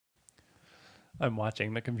I'm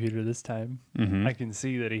watching the computer this time. I can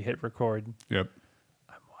see that he hit record. Yep.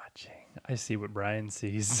 I'm watching. I see what Brian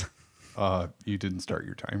sees. You didn't start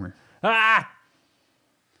your timer. Ah!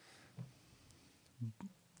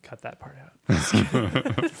 Cut that part out.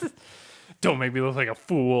 Don't make me look like a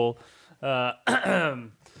fool.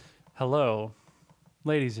 Hello,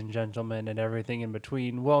 ladies and gentlemen, and everything in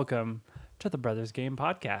between. Welcome to the Brothers Game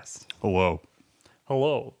Podcast. Hello.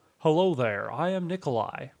 Hello. Hello there. I am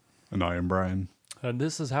Nicolai. And I am Brian. And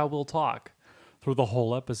this is how we'll talk through the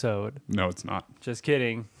whole episode. No, it's not. Just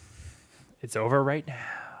kidding. It's over right now.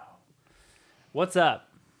 What's up?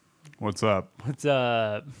 What's up? What's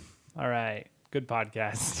up? All right. Good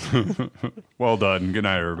podcast. Well done. Good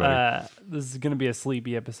night, everybody. This is going to be a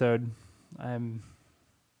sleepy episode. You're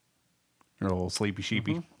a little sleepy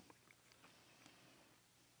sheepy.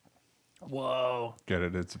 Whoa. Get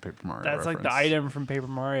it? It's a Paper Mario That's reference. like the item from Paper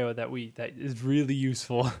Mario that is really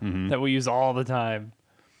useful, that we use all the time.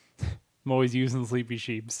 I'm always using Sleepy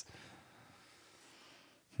Sheeps.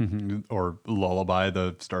 Or Lullaby,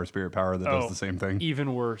 the Star Spirit power that does the same thing.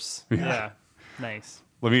 Even worse. Yeah. Nice.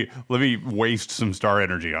 Let me waste some star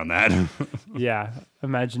energy on that. Yeah.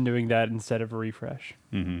 Imagine doing that instead of a refresh.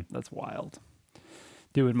 That's wild.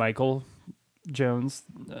 Doing Michael Jones,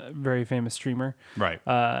 very famous streamer. Right.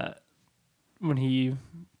 When he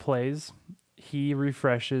plays, he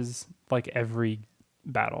refreshes like every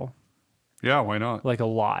battle, Yeah, why not? like a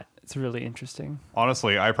lot. It's really interesting.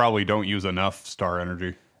 Honestly, I probably don't use enough star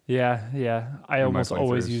energy. Yeah. I almost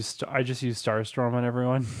always playthroughs. I just use Starstorm on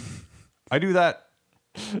everyone. I do that.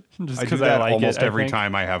 Just I do because that like almost it, I every think.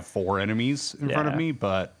 time I have 4 enemies in front of Yeah. me,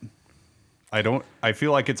 but I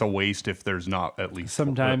feel like it's a waste if there's not at least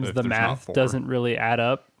Sometimes if the there's not math 4. doesn't really add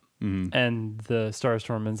up, and the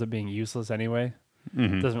Starstorm ends up being useless anyway.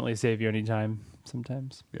 Doesn't really save you any time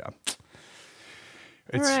sometimes. Yeah.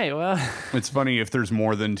 All right, well, It's funny if there's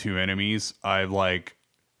more than 2 enemies, I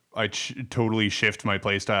totally shift my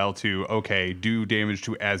playstyle to do damage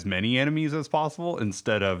to as many enemies as possible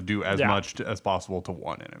instead of do as much as possible to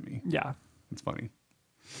 1 enemy. yeah, It's funny.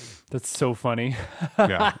 that's so funny.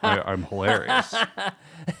 Yeah, I'm hilarious.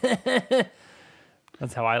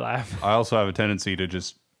 That's how I laugh. I also have a tendency to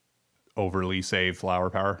just overly save flower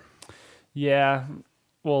power. Yeah,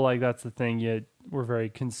 well, like that's the thing. We're very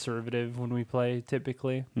conservative when we play,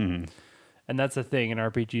 typically, and that's the thing in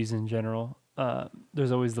RPGs in general.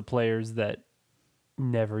 There's always the players that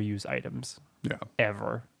never use items,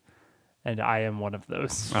 ever, and I am one of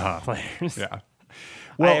those players. Yeah.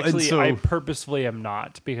 Well, I purposefully am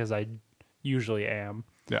not because I usually am.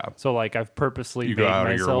 Yeah. So like I've purposely You made go out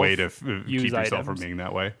of myself your way to use keep yourself items. from being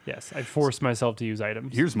that way. Yes, I forced myself to use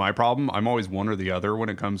items. Here's my problem. I'm always one or the other when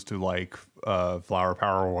it comes to like flower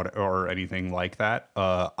power or anything like that.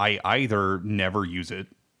 I either never use it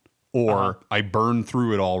or I burn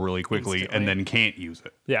through it all really quickly Instantly. and then can't use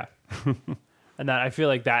it. Yeah. And that I feel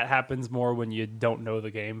like that happens more when you don't know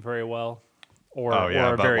the game very well or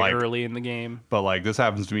but very like- early in the game. But like this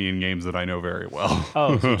happens to me in games that I know very well.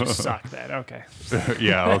 Oh, so you just suck then. Okay.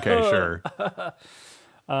 Yeah, okay, sure.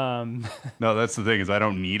 No, that's the thing is I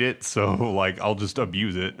don't need it, so like I'll just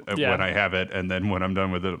abuse it when I have it, and then when I'm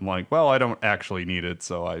done with it, I'm like, well, I don't actually need it,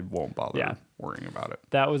 so I won't bother worrying about it.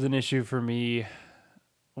 That was an issue for me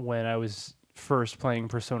when I was first playing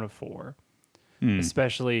Persona 4,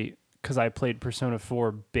 especially because I played Persona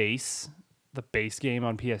 4 base, the base game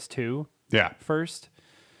on PS2 first.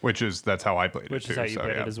 That's how I played it, Which too. is how you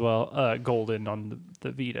played it as well. Golden on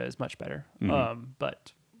the Vita is much better.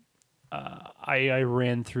 But I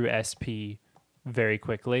ran through SP very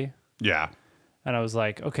quickly. Yeah. And I was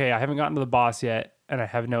like, okay, I haven't gotten to the boss yet, and I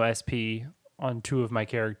have no SP on 2 of my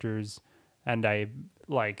characters, and I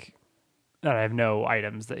have no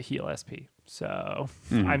items that heal SP. So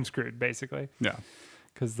I'm screwed, basically. Yeah.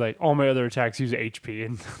 Because like all my other attacks use HP,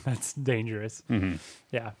 and that's dangerous.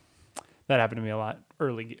 Yeah. That happened to me a lot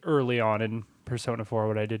early on in Persona 4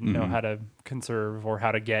 when I didn't know how to conserve or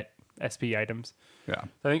how to get SP items. Yeah.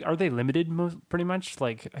 I think, are they limited pretty much?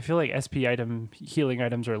 Like, I feel like SP healing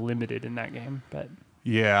items are limited in that game, but.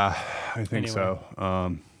 Yeah, I think so.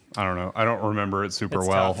 I don't know. I don't remember it super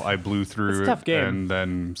well. Tough. I blew through it and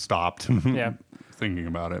then stopped thinking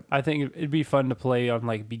about it. I think it'd be fun to play on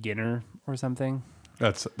like beginner or something.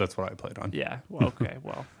 That's what I played on. Yeah. Well, okay.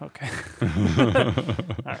 All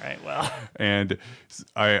right. Well. And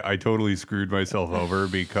I totally screwed myself over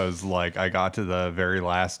because like I got to the very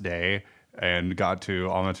last day and got to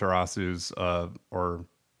Amaterasu's or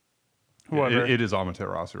it is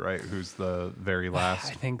Amaterasu, right? Who's the very last?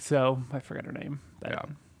 I think so. I forgot her name.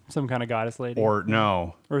 Some kind of goddess lady. Or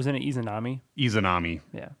no. Or isn't it Izanami? Izanami.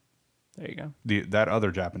 Yeah. There you go. That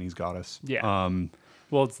other Japanese goddess. Yeah.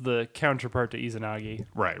 Well, it's the counterpart to Izanagi.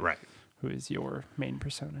 Right. Who is your main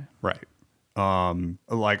persona. Right.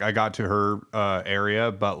 Like I got to her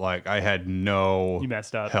area, but like I had no you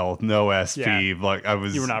messed up. health, no SP. Yeah. Like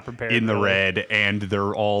you were not prepared in the red, and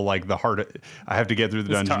they're all like the hard. I have to get through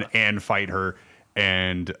the dungeon and fight her,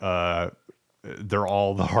 and they're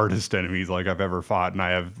all the hardest enemies like I've ever fought, and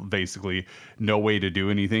I have basically no way to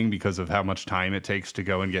do anything because of how much time it takes to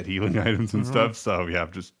go and get healing items and stuff. So yeah,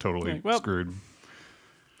 I'm just totally screwed.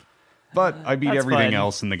 But I beat everything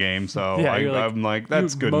else in the game, so I'm like,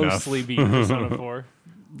 that's good enough. Mostly beat Persona 4.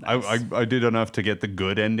 Nice. I did enough to get the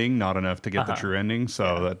good ending, not enough to get the true ending,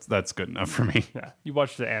 so that's good enough for me. Yeah, you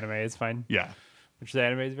watched the anime, it's fine. Yeah. Which the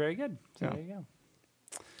anime is very good, so there you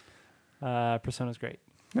go. Persona's great.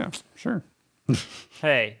 Yeah, sure.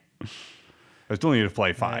 Hey. I still need to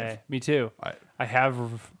play 5. Me too. I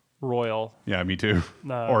have Royal. Yeah, me too.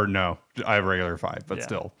 Or no, I have regular 5, but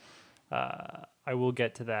still. I will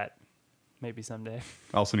get to that. Maybe someday.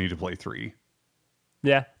 I also need to play 3.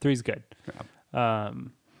 Yeah, 3's good. Yeah.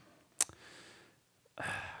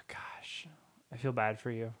 Gosh, I feel bad for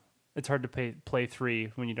you. It's hard to play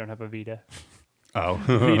 3 when you don't have a Vita. Oh.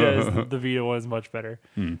 The Vita one is much better.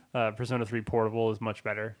 Persona 3 Portable is much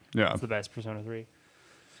better. Yeah. It's the best Persona 3.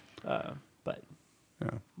 But what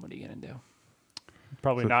are you going to do?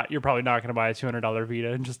 Probably not. You're probably not going to buy a $200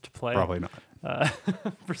 Vita just to play. Probably not.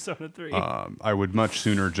 Persona 3. I would much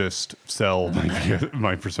sooner just sell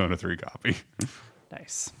my Persona 3 copy.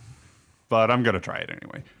 Nice. But I'm going to try it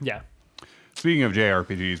anyway. Yeah. Speaking of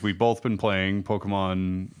JRPGs, we've both been playing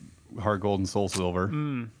Pokemon HeartGold and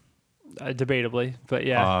SoulSilver. Debatably, but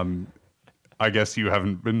yeah. I guess you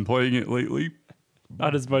haven't been playing it lately.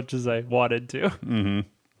 Not as much as I wanted to. Mm-hmm.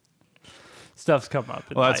 Stuff's come up.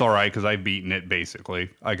 Well, that's all right, because I've beaten it,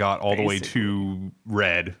 basically. I got all the way to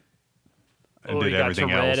red. And did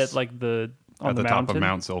everything else. Red at like on the top of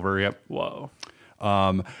Mount Silver, yep. Whoa.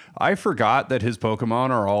 I forgot that his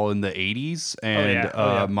Pokemon are all in the 80s,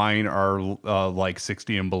 and mine are like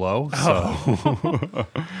 60 and below. So,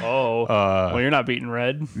 well, you're not beating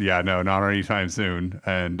red. Yeah, no, not anytime soon.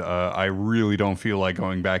 And I really don't feel like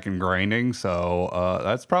going back and grinding, so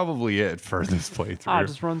that's probably it for this playthrough. I'll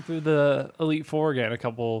just run through the Elite Four again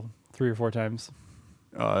 3 or 4 times.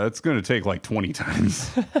 It's going to take like 20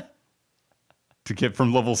 times to get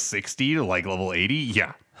from level 60 to like level 80.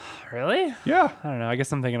 Yeah. Really? Yeah. I don't know. I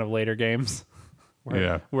guess I'm thinking of later games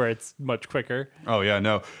where it's much quicker. Oh, yeah.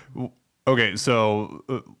 No. Okay, so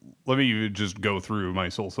let me just go through my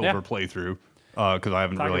SoulSilver playthrough because I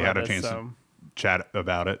haven't really had a chance to chat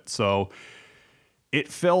about it. So it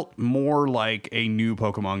felt more like a new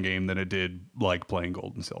Pokemon game than it did like playing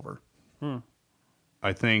Gold and Silver.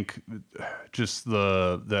 I think just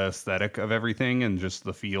the aesthetic of everything and just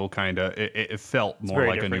the feel kind of it felt more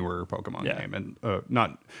like different. A newer Pokemon game, and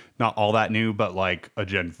not all that new, but like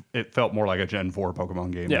it felt more like a Gen 4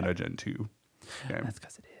 Pokemon game than a Gen 2 game. That's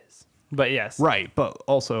because it is. But yes, right. But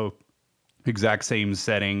also exact same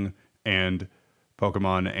setting and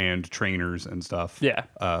Pokemon and trainers and stuff.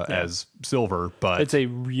 As Silver, but it's a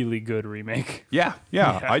really good remake. Yeah,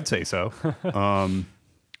 I'd say so.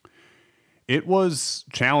 It was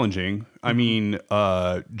challenging. I mean,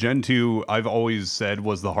 Gen 2, I've always said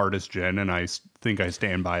was the hardest gen, and I think I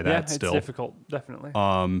stand by that still. It's difficult, definitely.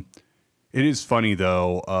 It is funny,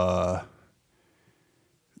 though.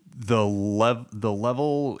 The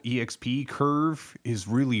level EXP curve is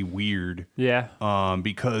really weird. Yeah.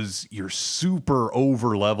 Because you're super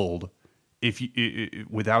over-leveled if you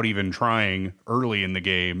without even trying early in the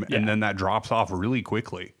game, and then that drops off really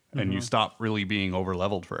quickly, and you stop really being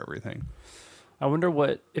over-leveled for everything. I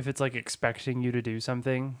wonder if it's like expecting you to do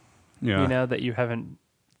something, that you haven't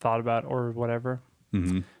thought about or whatever.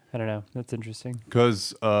 Mm-hmm. I don't know. That's interesting.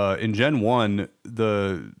 Because in Gen 1,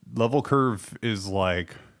 the level curve is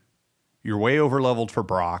like you're way over leveled for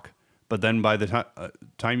Brock, but then by the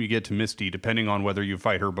time you get to Misty, depending on whether you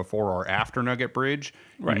fight her before or after Nugget Bridge,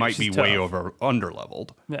 you might be way under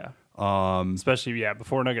leveled. Yeah. Especially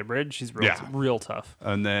before Nugget Bridge, she's real tough.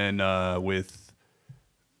 And then with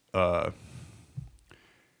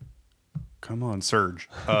come on, Surge.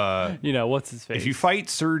 What's his face? If you fight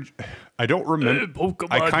Surge, I don't remember.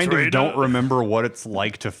 I kind of don't remember what it's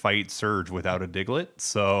like to fight Surge without a Diglett.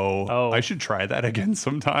 So I should try that again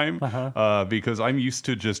sometime because I'm used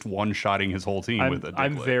to just one-shotting his whole team with a Diglett.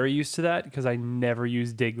 I'm very used to that because I never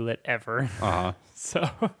use Diglett ever. So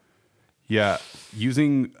yeah,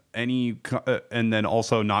 using any and then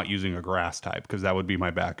also not using a grass type because that would be my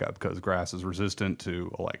backup because grass is resistant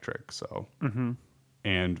to electric. So.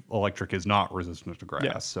 and electric is not resistant to grass.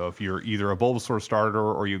 Yeah. So if you're either a Bulbasaur starter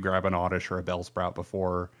or you grab an Oddish or a Bellsprout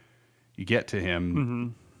before you get to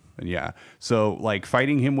him, and yeah. So like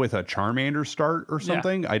fighting him with a Charmander start or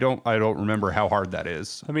something, I don't remember how hard that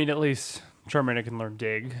is. I mean, at least Charmander can learn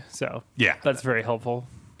Dig, so yeah, that's very helpful.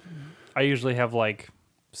 I usually have like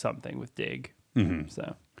something with Dig,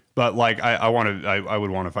 so. But like I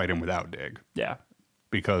would want to fight him without Dig. Yeah.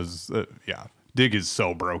 Because Dig is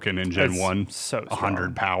so broken in Gen 1. So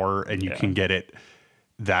 100 power, and you can get it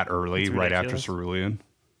that early, right after Cerulean.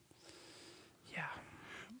 Yeah.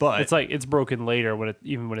 But it's like it's broken later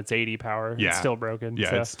even when it's 80 power. Yeah. It's still broken.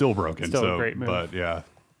 Yeah, it's still broken. Still a great move. But yeah.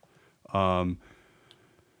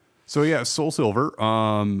 So yeah,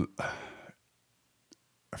 SoulSilver.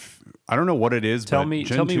 I don't know what it is. Tell me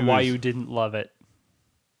why you didn't love it.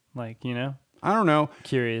 Like, you know? I don't know.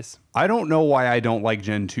 Curious. I don't know why I don't like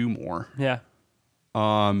Gen 2 more. Yeah.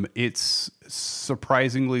 It's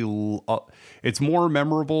surprisingly, it's more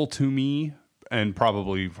memorable to me, and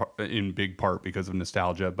probably in big part because of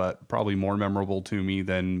nostalgia, but probably more memorable to me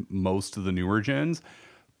than most of the newer gens,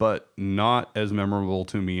 but not as memorable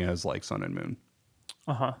to me as like Sun and Moon.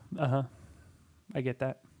 I get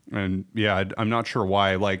that. And yeah, I'm not sure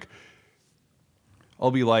why. Like,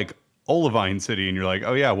 I'll be like, Olivine City, and you're like,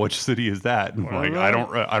 oh yeah, which city is that? And like, I don't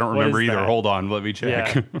remember either. That? Hold on, let me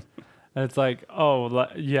check. Yeah. And it's like, oh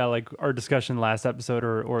yeah, like our discussion last episode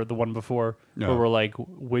or the one before, where we're like,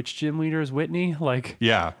 which gym leader is Whitney? Like,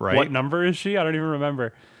 yeah, right. What number is she? I don't even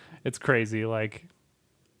remember. It's crazy, like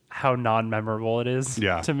how non-memorable it is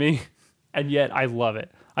to me, and yet I love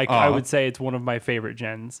it. I would say it's one of my favorite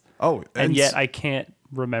gens. Oh, and yet I can't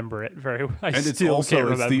remember it very well. And it's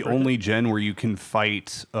the only gen where you can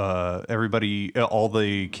fight everybody, all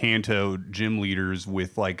the Kanto gym leaders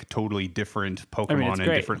with like totally different Pokemon and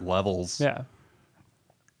different levels. Yeah.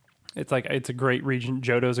 It's like, it's a great region.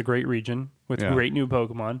 Johto's a great region with great new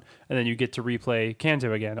Pokemon. And then you get to replay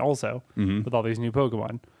Kanto again also with all these new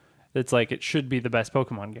Pokemon. It's like, it should be the best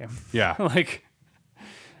Pokemon game. Yeah. Like,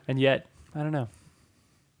 and yet, I don't know.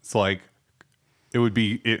 It's like,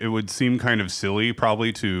 it would seem kind of silly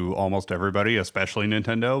probably to almost everybody, especially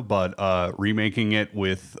Nintendo, but remaking it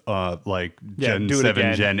with like Gen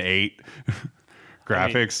 7, Gen 8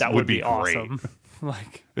 graphics that would be great. Awesome.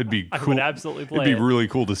 Like, it'd be cool. I would absolutely play It'd be really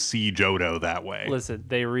cool to see Johto that way. Listen,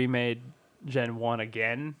 they remade Gen 1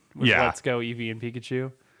 again with Let's Go Eevee and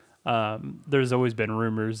Pikachu. There's always been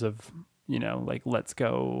rumors of, like Let's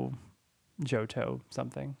Go Johto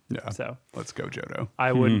something. Yeah. So Let's Go Johto.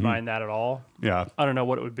 I wouldn't mind that at all. Yeah. I don't know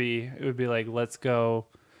what it would be. It would be like Let's Go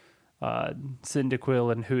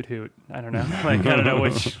Cyndaquil and Hoot Hoot. I don't know. Like, I don't know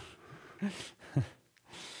which.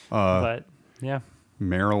 But yeah.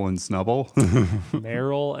 Meryl and Snubble.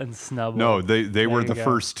 Meryl and Snubble. No, they were the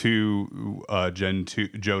first two Gen 2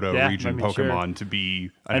 Johto region Pokemon to be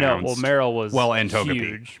announced. I know. Well, Meryl was and Togepi.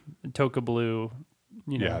 Huge. Togeblue.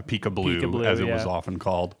 Pika-Blue, as it was often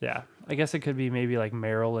called. Yeah. I guess it could be maybe like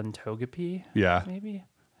Meryl and Togepi. Yeah. Maybe.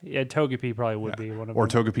 Yeah, Togepi probably would be one of them. Or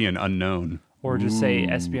Togepi and Unknown. Or just say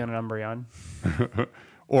Espeon and Umbreon.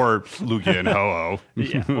 Or Lugia and Ho-Oh.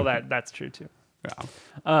 Yeah, well, that's true too. Yeah.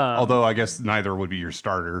 Although I guess neither would be your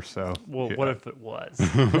starter. So. Well, what if it was?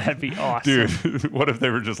 That'd be awesome. Dude, what if they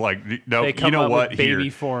were just like, no, they come up with baby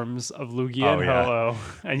forms of Lugia and Ho-Oh,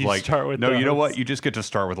 and you start with those. You know what? You just get to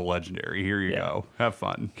start with a legendary. Here you go. Have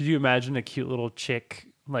fun. Could you imagine a cute little chick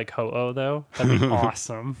like Ho-Oh, though? That'd be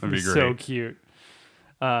awesome. That'd be great. So cute.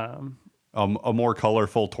 A more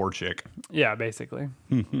colorful Torchic. Yeah, basically.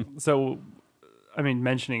 So, I mean,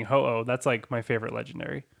 mentioning Ho-Oh, that's like my favorite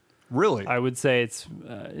legendary. Really? I would say it's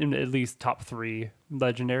in at least top 3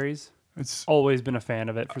 legendaries. It's always been a fan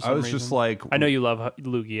of it for some reason. I was just like... I know you love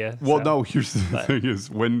Lugia. Well, no, here's the thing is,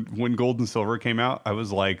 when Gold and Silver came out, I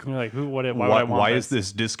was like... You're like, why is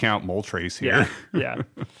this discount Moltres here? Yeah.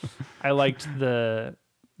 I liked that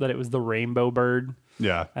it was the rainbow bird.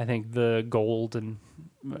 Yeah. I think the gold and,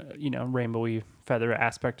 rainbowy feather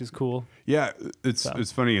aspect is cool. Yeah,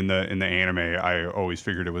 it's funny, in the anime, I always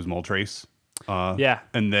figured it was Moltres.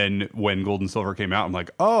 And then when Gold and Silver came out, I'm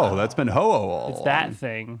like, that's been Ho-Oh all along. That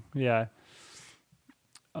thing. Yeah.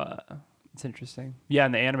 It's interesting. Yeah,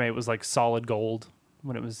 in the anime, it was like solid gold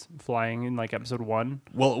when it was flying in like episode 1.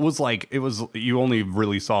 Well, you only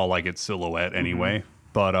really saw like its silhouette anyway,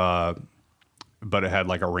 but it had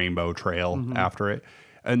like a rainbow trail after it.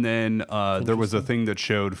 And then there was a thing that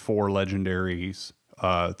showed 4 legendaries.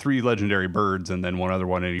 3 legendary birds and then one other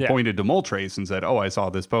one, and he pointed to Moltres and said, I saw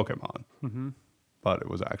this Pokemon. But it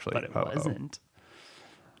was actually wasn't.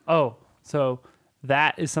 Oh, so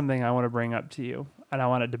that is something I want to bring up to you, and I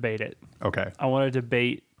want to debate it. Okay. I want to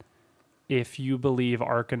debate if you believe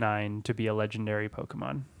Arcanine to be a legendary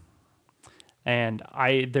Pokemon. And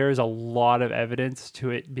there's a lot of evidence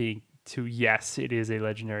to it being yes, it is a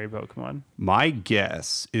legendary Pokemon. My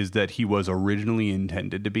guess is that he was originally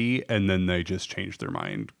intended to be, and then they just changed their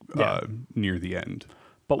mind near the end.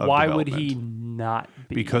 But why would he not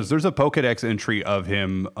be? Because there's a Pokedex entry of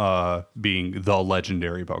him being the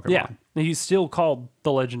legendary Pokemon. Yeah, he's still called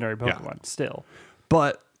the legendary Pokemon, still.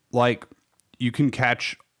 But, like, you can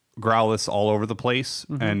catch Growlithe all over the place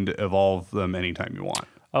and evolve them anytime you want.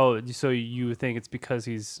 Oh, so you think it's because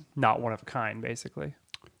he's not one of a kind, basically?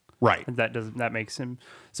 Right. And that makes him...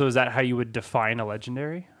 So is that how you would define a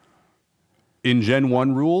legendary? In Gen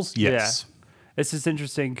 1 rules, yes. Yeah. It's just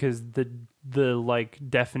interesting because the like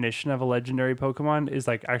definition of a legendary Pokemon is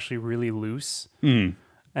like actually really loose.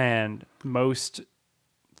 And most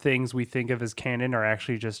things we think of as canon are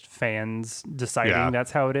actually just fans deciding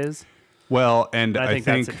that's how it is. Well, and I think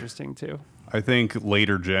that's interesting too. I think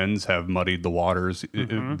later gens have muddied the waters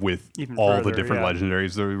with even all further, the different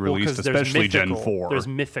legendaries that we released, especially Gen 4. There's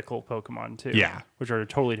mythical Pokemon too, which are a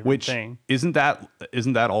totally different thing. Isn't that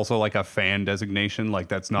also like a fan designation? Like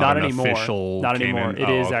that's not an anymore. official Not canon? anymore. It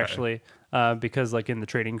is actually because like in the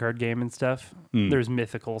trading card game and stuff, there's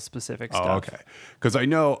mythical specific stuff. Oh, okay. Because I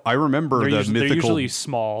remember mythical. They're usually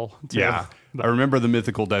small. Too, yeah, I remember the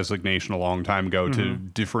mythical designation a long time ago to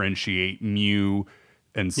differentiate Mew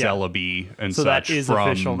and Celebi and so such. So that is from,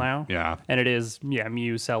 official now. Yeah. And it is,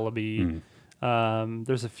 Mew, Celebi.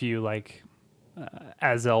 There's a few like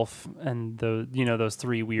Azelf and those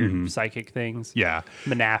three weird psychic things. Yeah.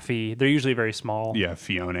 Manaphy. They're usually very small. Yeah,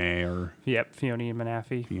 Fione or... Yep, Fione and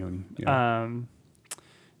Manaphy. Fione, yeah.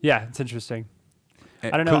 Yeah, it's interesting. I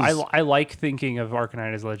don't know. I like thinking of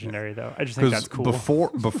Arcanine as legendary, though. I just think that's cool.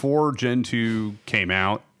 Before Gen 2 came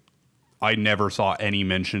out, I never saw any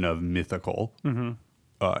mention of mythical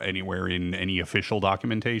anywhere in any official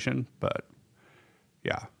documentation. But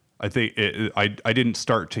yeah, I think I didn't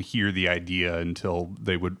start to hear the idea until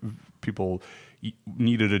people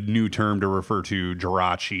needed a new term to refer to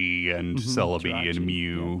Jirachi and Celebi and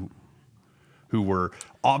Mew, who were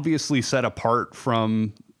obviously set apart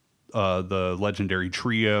from the legendary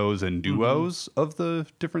trios and duos of the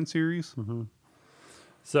different series.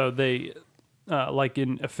 So they, like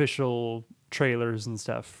in official trailers and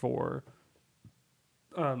stuff for,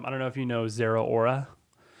 I don't know if you know Zero Aura.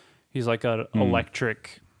 He's like an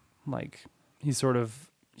electric, like he's sort of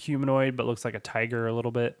humanoid, but looks like a tiger a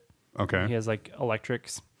little bit. Okay. He has like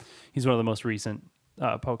electrics. He's one of the most recent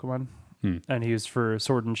Pokemon. And he was for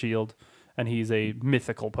Sword and Shield, and he's a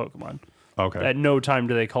mythical Pokemon. Okay. At no time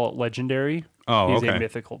do they call it legendary. Oh, he's a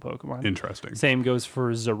mythical Pokemon. Interesting. Same goes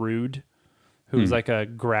for Zarude, who's like a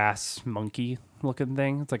grass monkey looking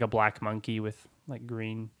thing. It's like a black monkey with like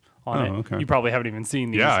green on it. Okay. You probably haven't even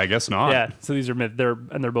seen these. Yeah, I guess not. Yeah, so these are they're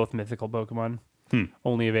both mythical Pokemon.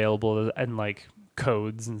 Only available in like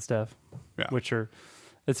codes and stuff. Yeah. Which are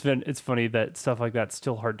it's funny that stuff like that's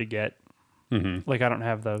still hard to get. Like I don't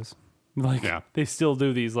have those. Like they still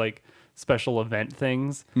do these like special event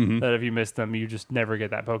things that if you miss them, you just never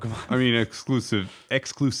get that Pokemon. I mean,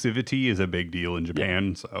 exclusivity is a big deal in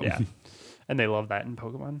Japan. So and they love that in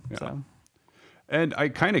Pokemon. So. And I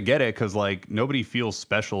kind of get it because like nobody feels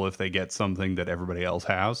special if they get something that everybody else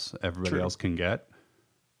has, everybody else can get.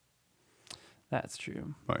 That's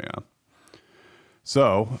true. Oh yeah.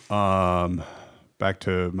 So back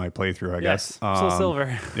to my playthrough, I guess.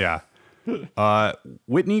 SoulSilver. Yeah.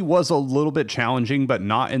 Whitney was a little bit challenging, but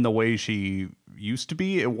not in the way she used to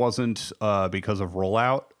be. It wasn't because of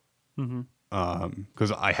rollout.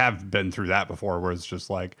 Because I have been through that before, where it's just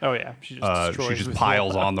like, oh yeah, she just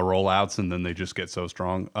piles on the rollouts, and then they just get so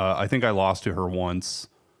strong. I think I lost to her once.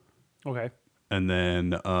 Okay. And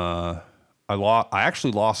then I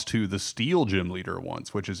actually lost to the Steel Gym Leader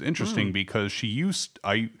once, which is interesting because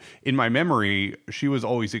in my memory, she was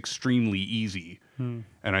always extremely easy. And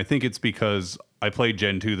I think it's because I played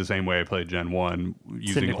Gen 2 the same way I played Gen 1,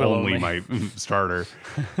 using only my starter.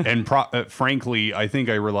 And frankly, I think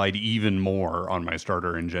I relied even more on my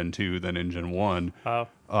starter in Gen 2 than in Gen 1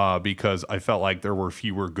 because I felt like there were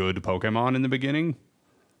fewer good Pokemon in the beginning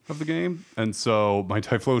of the game. And so my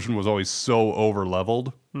Typhlosion was always so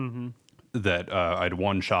over-leveled that I'd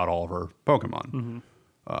one-shot all of her Pokemon.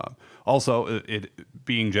 Also, it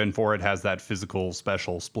being Gen 4, it has that physical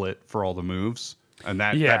special split for all the moves. And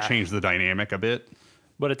that changed the dynamic a bit.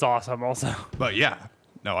 But it's awesome also. But yeah.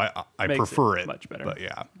 No, I prefer it. Much better. But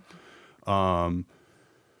yeah. I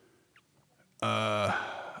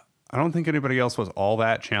don't think anybody else was all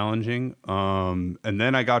that challenging. And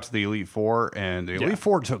then I got to the Elite Four, and the Elite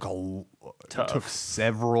Four took tough. took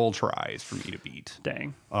several tries for me to beat.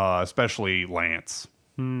 Dang. Especially Lance.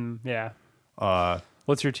 Yeah.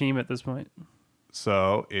 What's your team at this point?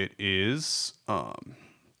 So it is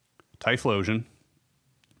Typhlosion.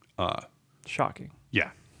 Shocking.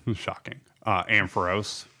 Yeah, shocking.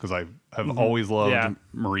 Ampharos, because I have always loved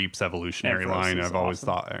Mareep's evolutionary line. I've always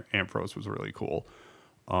thought Ampharos was really cool.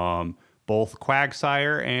 Both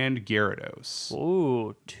Quagsire and Gyarados.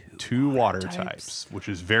 Ooh, two water types, which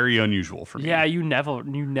is very unusual for me. Yeah, you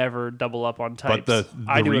never double up on types. But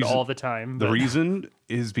I do it all the time. The reason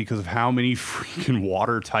is because of how many freaking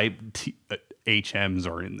water type HMs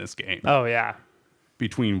are in this game. Oh yeah,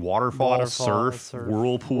 between waterfall, surf,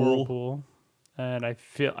 whirlpool. And I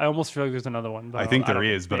almost feel like there's another one. But I think there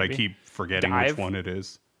is, but I keep forgetting which one it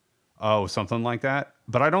is. Oh, something like that.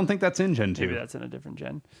 But I don't think that's in Gen 2. Maybe that's in a different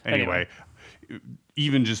gen. Anyway,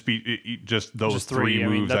 even just those three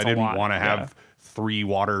moves, I didn't want to have 3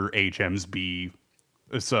 water HMs be.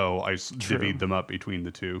 So I divvied them up between the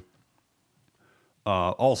 2.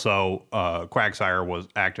 Also, Quagsire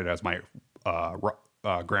acted as my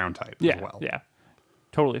ground type as well. Yeah.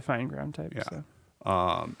 Totally fine ground type. Yeah. So.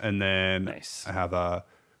 And then I have a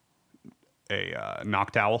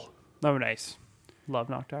Noctowl. Oh, nice. Love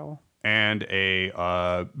Noctowl. And a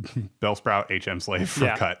Bellsprout HM Slave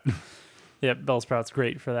for cut. Yep, Bellsprout's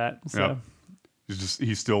great for that. So. Yep.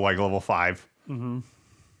 He's still like level 5. Mm-hmm.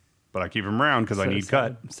 But I keep him around because I need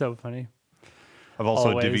cut. So funny. I've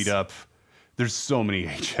also divvied up. There's so many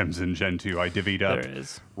HMs in Gen 2. I divvied up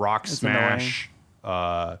Rock Smash,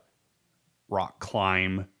 Rock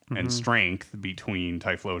Climb, and Strength between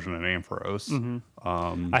Typhlosion and Ampharos.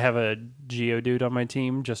 I have a Geodude on my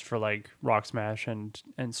team just for like Rock Smash and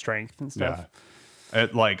Strength and stuff.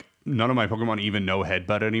 Yeah. None of my Pokemon even know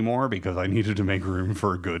Headbutt anymore because I needed to make room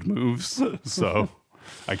for good moves. So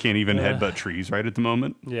I can't even headbutt trees right at the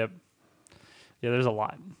moment. Yep. Yeah, there's a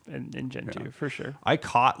lot in Gen 2 for sure. I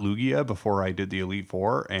caught Lugia before I did the Elite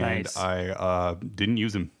Four, and I didn't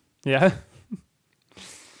use him. Yeah.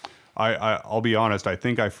 I'll be honest. I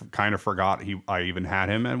think I kind of forgot I even had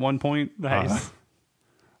him at one point. Nice.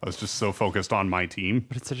 I was just so focused on my team.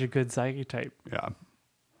 But it's such a good Psychic type. Yeah.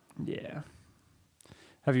 Yeah.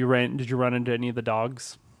 Did you run into any of the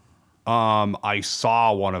dogs? I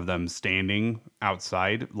saw one of them standing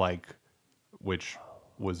outside, which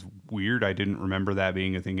was weird. I didn't remember that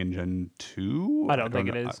being a thing in Gen 2. I don't think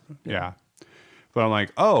it is. Yeah. But I'm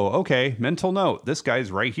like, oh, okay. Mental note. This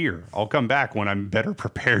guy's right here. I'll come back when I'm better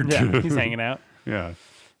prepared. Yeah, he's hanging out. Yeah.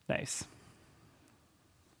 Nice.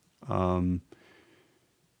 And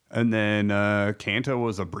then Kanto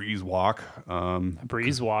was a breeze walk. A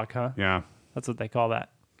breeze walk, huh? Yeah. That's what they call that.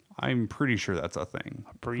 I'm pretty sure that's a thing.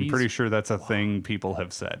 A breeze? I'm pretty sure that's a thing people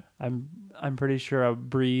have said. I'm pretty sure a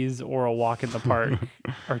breeze or a walk in the park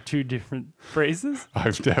are two different phrases.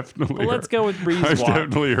 I've definitely let's go with breeze walk. I've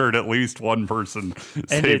definitely heard at least one person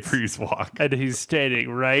say breeze walk. And he's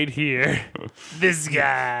standing right here. This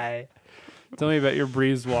guy. Tell me about your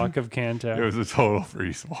breeze walk of Kanto. It was a total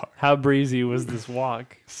breeze walk. How breezy was this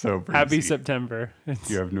walk? So breezy. Happy September.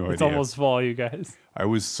 You have no idea. It's almost fall, you guys. I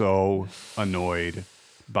was so annoyed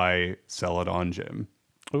by Celadon Gym.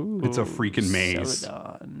 Ooh, it's a freaking maze.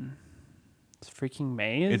 Celadon. It's a freaking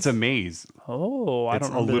maze? It's a maze. Oh, I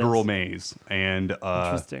don't know. It's a literal maze. And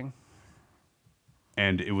interesting.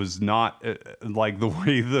 And it was not like the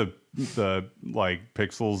way the like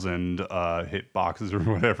pixels and hit boxes or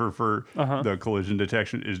whatever for the collision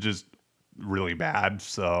detection is just really bad.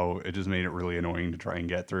 So it just made it really annoying to try and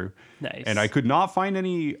get through. Nice. And I could not find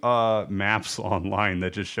any maps online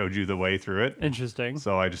that just showed you the way through it. Interesting.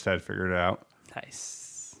 So I just had to figure it out.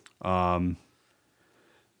 Nice.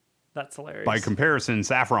 That's hilarious. By comparison,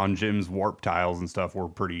 Saffron Gym's warp tiles and stuff were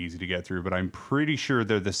pretty easy to get through, but I'm pretty sure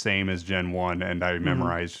they're the same as Gen 1, and I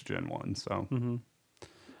memorized Gen 1, so...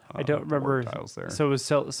 I don't remember. Tiles there. So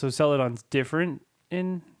Celadon's different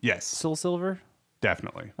in SoulSilver?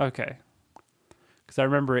 Definitely. Okay. Because I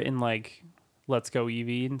remember it in, like, Let's Go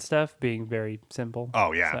Eevee and stuff being very simple.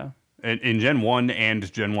 Oh, yeah. So. In Gen 1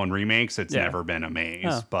 and Gen 1 remakes, it's never been a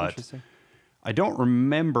maze, but... I don't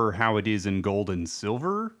remember how it is in Gold and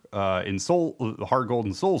Silver. In HeartGold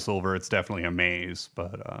and SoulSilver, it's definitely a maze,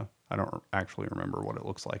 but I don't actually remember what it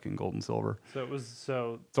looks like in Gold and Silver. It's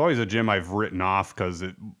always a gym I've written off because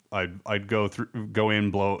I'd go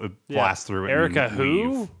in, blast through it. Erica, and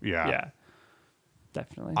who? Leave. Yeah,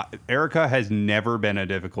 definitely. Erica has never been a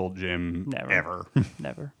difficult gym. Never. Ever.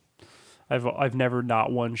 Never. I've never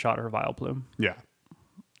not one shot her Vileplume. Yeah,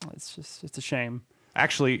 it's a shame.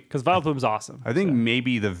 Actually, because Vileplume's awesome. I think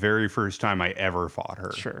maybe the very first time I ever fought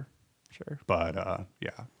her. Sure. But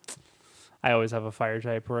yeah. I always have a fire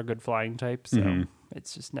type or a good flying type, so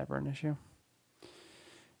it's just never an issue.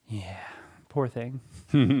 Yeah, poor thing.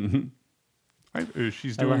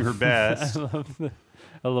 She's doing her best.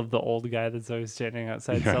 I love the old guy that's always standing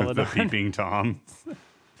outside Celadon. The peeping Tom.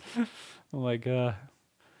 I'm like, I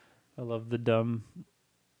love the dumb.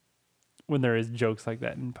 When there is jokes like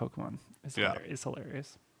that in Pokemon, it's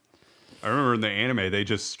hilarious. I remember in the anime, they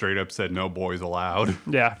just straight up said no boys allowed.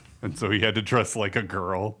 Yeah. And so he had to dress like a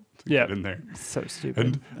girl to get in there. So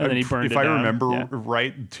stupid. And then he burned it down. If I remember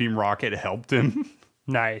right, Team Rocket helped him.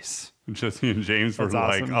 Nice. Jesse and James were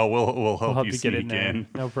like, oh, we'll help you sneak get in.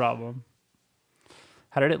 No problem.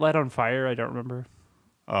 How did it light on fire? I don't remember.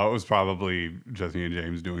 It was probably Jesse and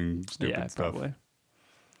James doing stupid stuff. Probably.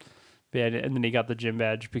 Yeah, and then he got the gym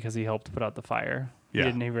badge because he helped put out the fire.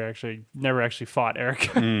 Yeah. He never actually fought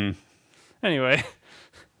Eric. Anyway,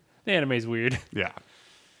 the anime's weird. Yeah.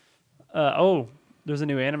 There's a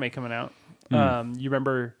new anime coming out. You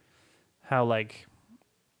remember how like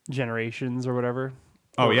Generations or whatever?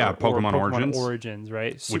 Pokemon Origins. Origins,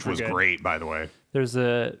 right? Which was great, by the way. There's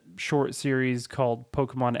a short series called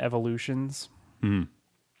Pokemon Evolutions. And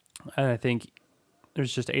I think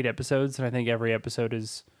there's just 8 episodes, and I think every episode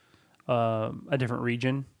is a different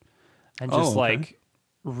region. And just like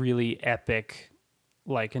really epic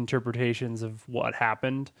like interpretations of what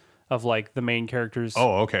happened of like the main characters.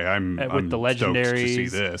 Oh, okay. I'm the legendaries. Stoked to see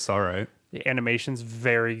this. All right. The animation's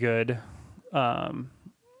very good.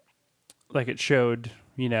 Like it showed,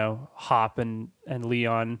 Hop and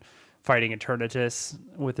Leon fighting Eternatus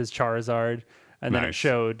with his Charizard, and then it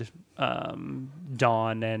showed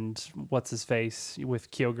Dawn and what's his face with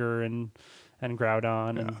Kyogre and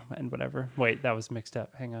Groudon and whatever. Wait, that was mixed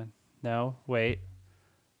up. Hang on. No, wait.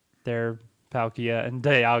 They're Palkia and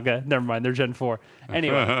Dialga. Never mind, they're Gen 4.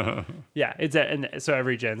 Anyway, yeah, and so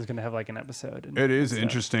every gen's gonna have like an episode. And it is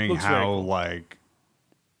interesting how cool. Like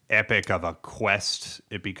epic of a quest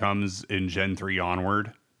it becomes in Gen 3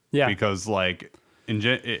 onward. Yeah, because like in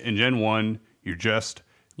Gen 1, you're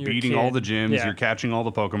beating all the gyms, you're catching all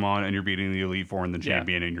the Pokemon, and you're beating the Elite Four and the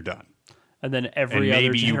champion, and you're done. And then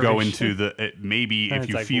maybe you go into if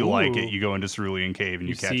you feel like it, you go into Cerulean Cave and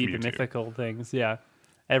you catch Mewtwo. The mythical things. Yeah.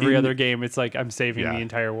 Every other game, it's like I'm saving the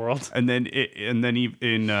entire world. And then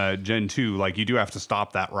in Gen 2, like you do have to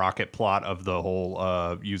stop that rocket plot of the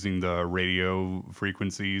whole using the radio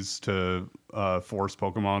frequencies to force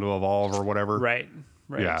Pokemon to evolve or whatever. Right.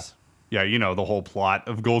 Yeah. The whole plot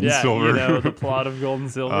of Gold and Silver. The plot of Gold and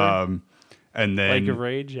Silver. And then Lake of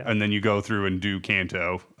Rage, and then you go through and do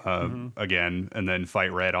Kanto again, and then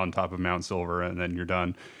fight Red on top of Mount Silver, and then you're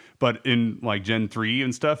done. But in like Gen 3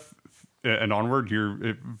 and stuff and onward,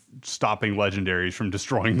 you're stopping legendaries from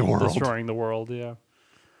destroying the world. Destroying the world, yeah,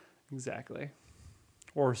 exactly.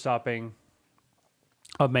 Or stopping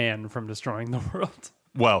a man from destroying the world.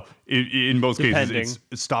 Well, in most cases,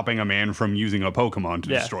 it's stopping a man from using a Pokemon to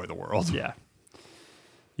destroy the world. Yeah,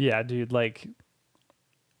 yeah, dude, like.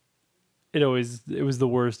 It was the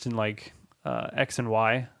worst in like X and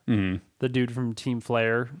Y. Mm-hmm. The dude from Team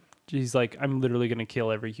Flare, he's like, I'm literally gonna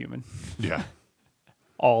kill every human. Yeah,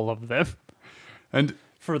 all of them, and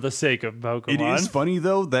for the sake of Pokemon. It is funny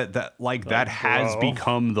though that has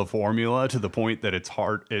become the formula to the point that it's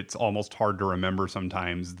hard. It's almost hard to remember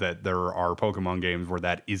sometimes that there are Pokemon games where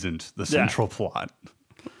that isn't the central plot.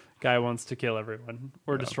 Guy wants to kill everyone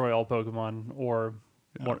or destroy all Pokemon or.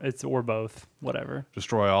 Yeah. Or both, whatever.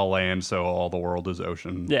 Destroy all land, so all the world is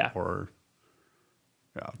ocean. Yeah. Or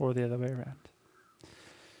the other way around.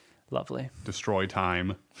 Lovely. Destroy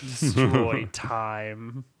time. Destroy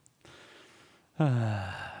time.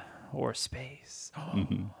 Or space.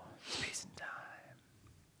 Space and time.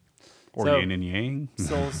 Or yin and yang.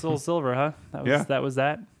 SoulSilver, huh? That was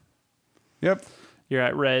that. Yep. You're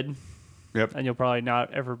at red. Yep. And you'll probably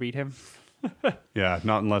not ever beat him. Yeah,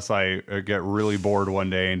 not unless I get really bored one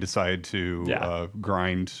day and decide to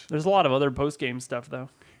grind. There's a lot of other post-game stuff, though,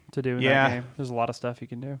 to do in that game. There's a lot of stuff you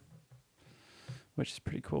can do, which is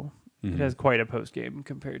pretty cool. Mm-hmm. It has quite a post-game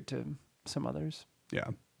compared to some others. Yeah.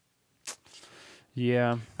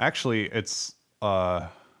 Yeah. Actually, it's...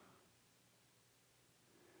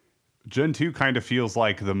 Gen 2 kind of feels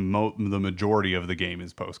like the majority of the game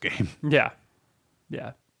is post-game. Yeah.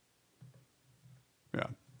 Yeah. Yeah.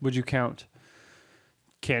 Would you count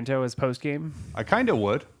Kanto as post-game? I kind of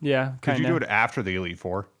would. Yeah. Could you do it after the Elite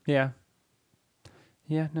Four? Yeah.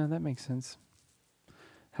 Yeah, no, that makes sense.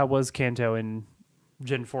 How was Kanto in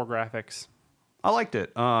Gen 4 graphics? I liked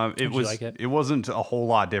it. Did you like it? It wasn't a whole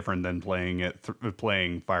lot different than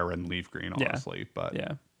playing Fire Red and Leaf Green, honestly. But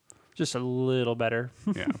yeah, just a little better.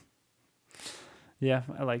 Yeah. Yeah,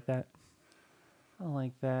 I like that. I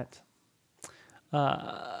like that.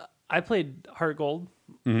 I played HeartGold.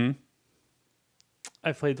 Mm-hmm.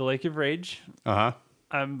 I played the Lake of Rage. I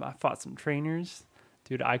fought some trainers.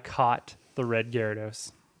 Dude, I caught the red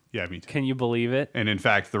Gyarados. Yeah, me too. Can you believe it? And in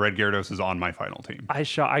fact, the red Gyarados is on my final team.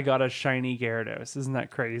 I got a shiny Gyarados. Isn't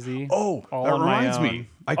that crazy? Oh, that reminds me.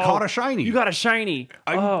 I caught a shiny. You got a shiny.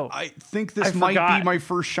 I think this might be my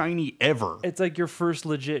first shiny ever. It's like your first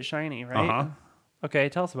legit shiny, right? Okay,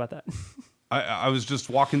 tell us about that. I was just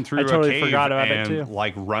walking through a cave and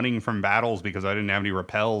like running from battles because I didn't have any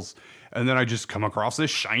repels. And then I just come across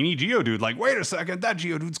this shiny Geodude. Like, wait a second, that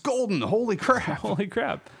Geodude's golden. Holy crap. Holy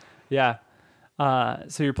crap. Yeah.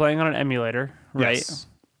 So you're playing on an emulator, right? Yes.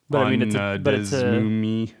 But I mean, it's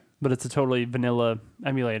a totally vanilla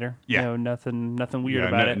emulator. Yeah. You know, nothing weird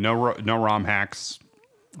about it. No ROM hacks.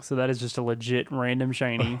 So that is just a legit random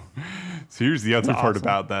shiny. So here's the other part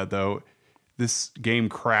about that, though. This game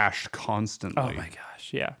crashed constantly. Oh my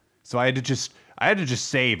gosh, yeah. So I had to just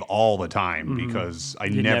save all the time because I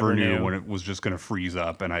never knew when it was just going to freeze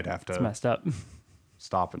up and I'd have to messed up.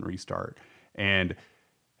 Stop and restart. And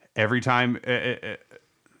every time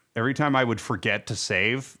I would forget to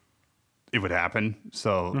save, it would happen.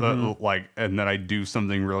 So and then I'd do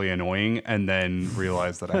something really annoying and then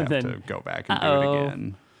realize that I have to go back and do it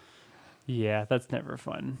again. Yeah, that's never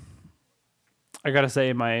fun. I gotta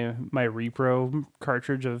say, my repro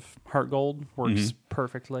cartridge of HeartGold works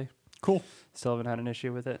perfectly. Cool. Still haven't had an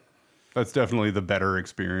issue with it. That's definitely the better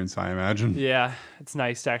experience, I imagine. Yeah, it's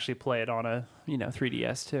nice to actually play it on a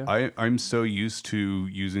 3DS too. I'm so used to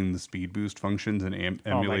using the speed boost functions and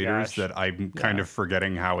emulators that I'm kind of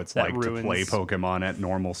forgetting how it's like to play Pokemon at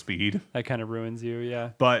normal speed. That kind of ruins you,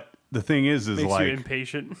 yeah. But the thing is makes like you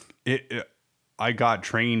impatient. I got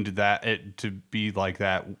trained to be like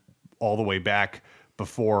that all the way back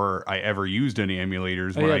before I ever used any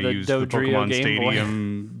emulators when I used the Pokemon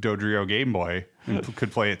Stadium Dodrio Game Boy and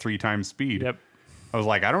could play at 3 times speed. Yep. I was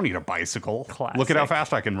like, I don't need a bicycle. Classic. Look at how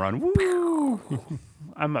fast I can run. Woo!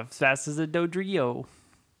 I'm as fast as a Dodrio.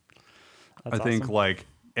 I think like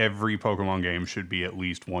every Pokemon game should be at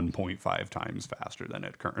least 1.5 times faster than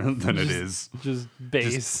it is. Just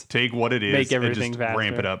base. Just take what it is make everything and just faster.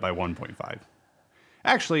 Ramp it up by 1.5.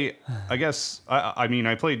 Actually, I guess I mean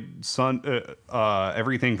I played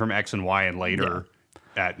everything from X and Y and later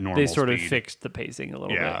at normal speed. They sort of fixed the pacing a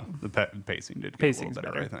little bit. Yeah, the pacing did get a little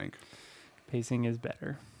better, I think. Pacing is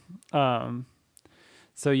better.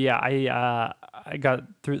 So yeah, I got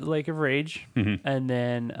through the Lake of Rage and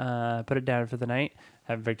then put it down for the night.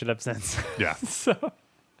 Haven't picked it up since. Yeah. So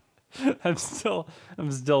I'm still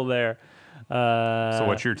there. So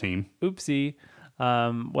what's your team? Oopsie.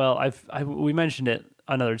 Well, we mentioned it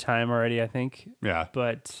another time already, I think. Yeah.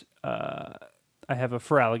 But I have a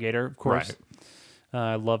Feraligatr, of course. Right.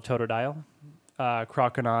 I love Totodile.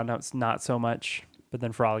 Croconaut, it's not so much, but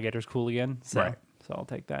then Feraligator's cool again. So I'll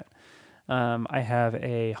take that. I have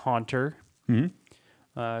a Haunter,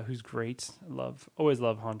 who's great. Always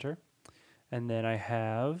love Haunter. And then I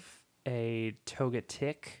have a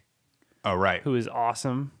Togetic. Oh, right. Who is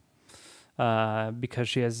awesome. Because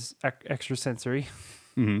she has extra sensory.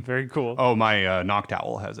 Very cool. Oh, my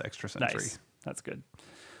Noctowl has extra sensory. Nice. That's good.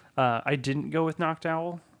 I didn't go with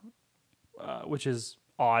Noctowl, which is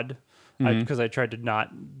odd because I tried to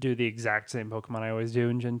not do the exact same Pokemon I always do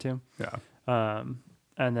in Gen 2. Yeah.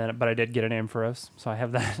 But I did get an Ampharos, so I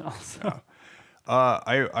have that also. Yeah.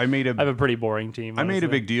 I have a pretty boring team. Honestly. I made a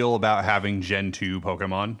big deal about having Gen 2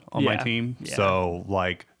 Pokemon on my team. Yeah. So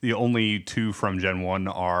like the only 2 from Gen 1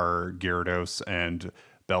 are Gyarados and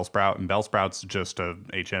Bellsprout, and Bellsprout's just a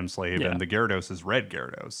HM slave, and the Gyarados is red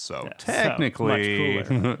Gyarados. So technically,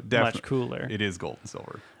 much cooler. It is gold and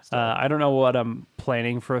silver. I don't know what I'm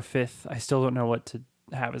planning for a 5th. I still don't know what to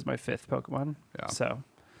have as my 5th Pokemon. Yeah. So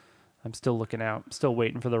I'm still looking out, still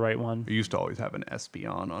waiting for the right one. I used to always have an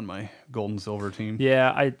Espeon on my gold and silver team.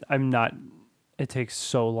 Yeah, I'm not. It takes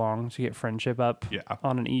so long to get friendship up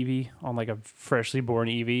on an Eevee, on like a freshly born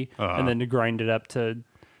Eevee, and then to grind it up to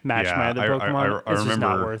match my other Pokemon. It's just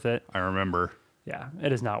not worth it. I remember. Yeah,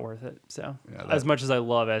 it is not worth it. So as much as I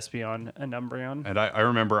love Espeon and Umbreon. And I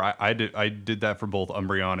remember I did that for both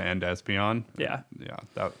Umbreon and Espeon. Yeah. Yeah,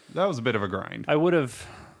 that was a bit of a grind. I would have,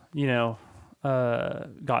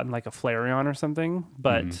 gotten like a Flareon or something,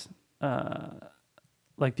 but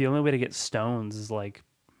like the only way to get stones is like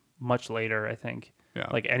much later, I think. Yeah.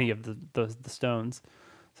 Like any of the stones.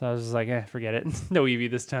 So I was just like, forget it. No Eevee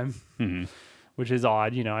this time. Which is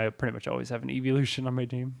odd. I pretty much always have an Evolution on my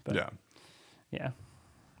team. But yeah.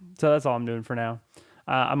 So that's all I'm doing for now.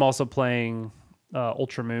 I'm also playing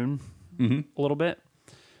Ultra Moon a little bit.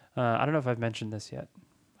 I don't know if I've mentioned this yet.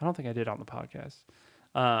 I don't think I did on the podcast.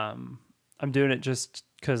 I'm doing it just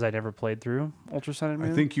because I never played through Ultra Sun and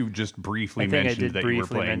Moon. I think you just briefly mentioned that you were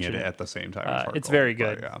playing it at the same time as HeartGold. It's very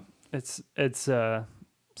good. Yeah. It's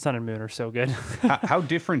Sun and Moon are so good. How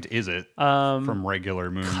different is it from regular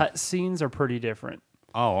Moon? Cutscenes are pretty different.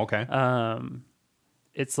 Oh, okay.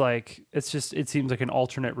 It's like it seems like an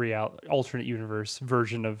alternate universe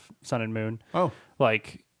version of Sun and Moon. Oh,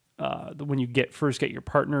 like when you first get your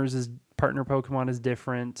partner Pokemon is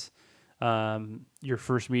different. Your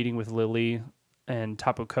first meeting with Lily and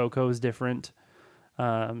Tapu Koko is different.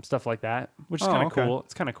 Stuff like that, which is kind of cool.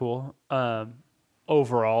 It's kind of cool.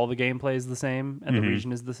 Overall, the gameplay is the same and the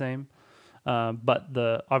region is the same. But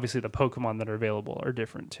obviously the Pokemon that are available are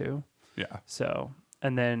different too. Yeah. So,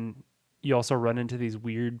 and then you also run into these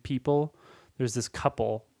weird people. There's this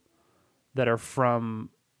couple that are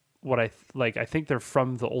from I think they're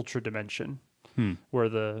from the Ultra Dimension, where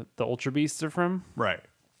the Ultra Beasts are from. Right.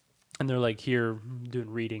 And they're like here doing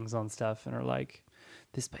readings on stuff and are like,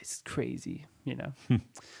 this place is crazy, you know?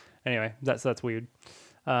 Anyway, that's weird.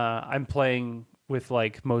 I'm playing with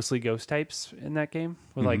like mostly ghost types in that game,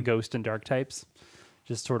 with like ghost and dark types,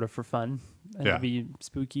 just sort of for fun and to be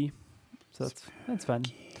spooky. So that's fun.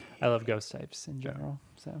 I love ghost types in general.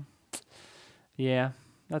 So yeah,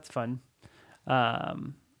 that's fun.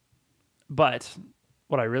 But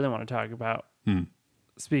what I really want to talk about,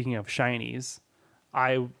 speaking of shinies,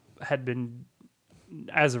 I had been,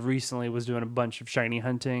 as of recently, was doing a bunch of shiny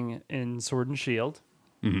hunting in Sword and Shield,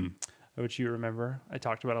 which you remember I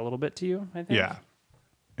talked about a little bit to you, I think. Yeah.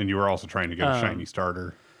 And you were also trying to get a shiny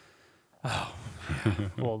starter. Oh,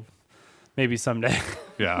 well, maybe someday.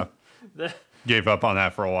 Yeah. Gave up on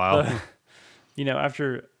that for a while. You know,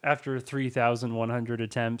 after 3,100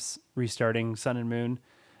 attempts restarting Sun and Moon,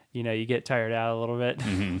 you know, you get tired out a little bit.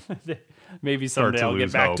 Maybe someday I'll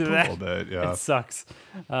get back to that. A little bit, yeah. It sucks.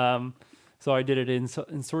 So I did it in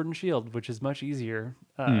Sword and Shield, which is much easier,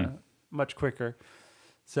 much quicker.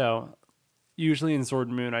 So usually in Sword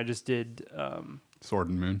and Moon, I just did Sword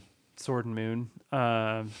and Moon. Sword and Moon.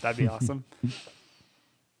 That'd be awesome.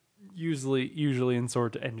 Usually in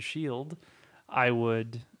Sword and Shield, I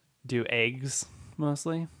would do eggs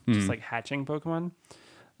mostly, just like hatching Pokemon.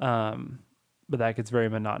 But that gets very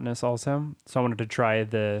monotonous also. So I wanted to try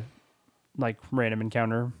the like random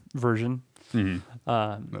encounter version.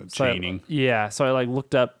 Chaining. So I like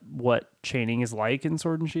looked up what chaining is like in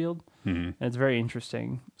Sword and Shield, and it's very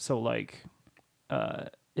interesting. So like,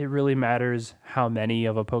 it really matters how many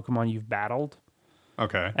of a Pokemon you've battled.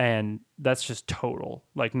 Okay. And that's just total.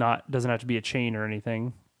 Like doesn't have to be a chain or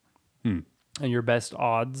anything. And your best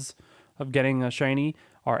odds of getting a shiny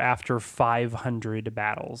are after 500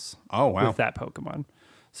 battles. Oh, wow. With that Pokemon.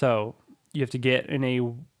 So you have to get in a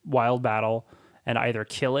wild battle and either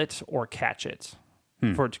kill it or catch it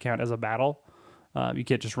for it to count as a battle. You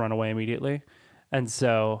can't just run away immediately. And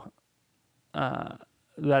so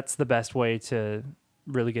that's the best way to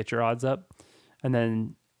really get your odds up. And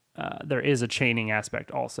then there is a chaining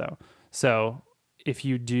aspect also. So if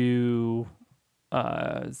you do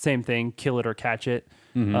same thing, kill it or catch it,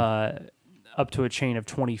 up to a chain of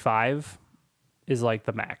 25 is like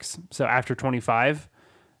the max. So after 25,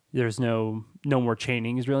 there's no more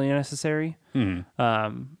chaining is really necessary.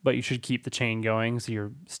 But you should keep the chain going, so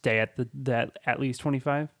you stay at at least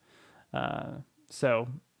 25. So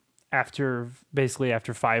after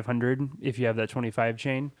 500, if you have that 25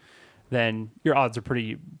 chain, then your odds are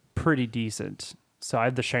pretty decent. So I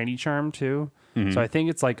have the shiny charm too. So I think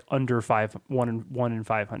it's like under 1 in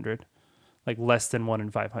 500, like less than 1 in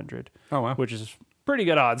 500. Oh wow, which is pretty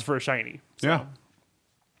good odds for a shiny. So. Yeah.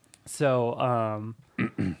 So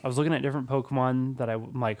I was looking at different Pokemon that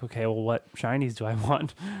I'm like, okay, well, what shinies do I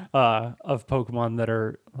want of Pokemon that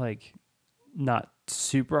are like not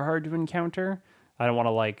super hard to encounter? I don't want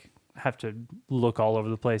to like have to look all over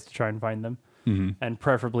the place to try and find them, and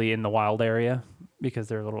preferably in the wild area because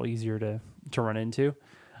they're a little easier to run into.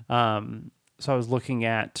 So I was looking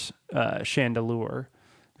at Chandelure,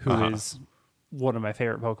 who is one of my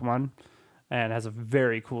favorite Pokemon and has a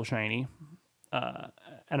very cool shiny.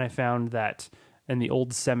 And I found that in the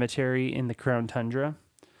old cemetery in the Crown Tundra,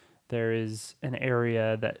 there is an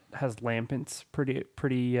area that has Lampents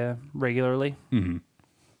pretty regularly. I'm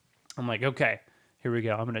like, okay, here we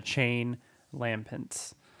go. I'm going to chain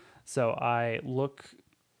Lampents. So I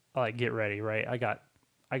get ready, right? I got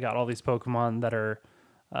all these Pokemon that are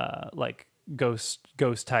like ghost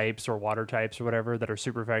types or water types or whatever that are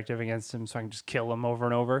super effective against him, so I can just kill them over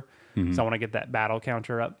and over. So I want to get that battle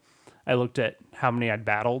counter up. I looked at how many I'd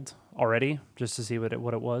battled already just to see what it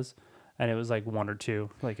was, and it was like 1 or 2.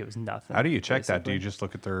 Like it was nothing. How do you check that? Do you just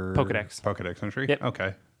look at their Pokedex entry? Yep.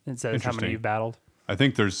 Okay. It says how many you've battled. I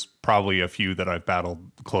think there's probably a few that I've battled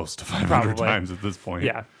close to 500 times at this point.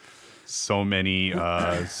 Yeah. So many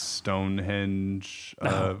Stonehenge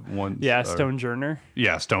ones. Yeah, Stonejourner.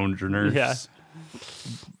 Yeah, Stonejourners. Yeah.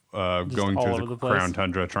 Going through the Crown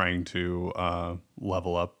Tundra trying to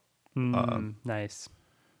level up. Nice.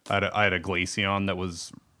 I had a Glaceon that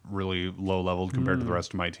was really low leveled compared to the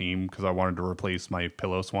rest of my team because I wanted to replace my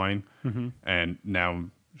Pillow Swine, and now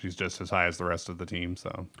she's just as high as the rest of the team.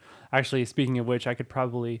 So, actually, speaking of which, I could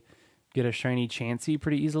probably get a shiny Chansey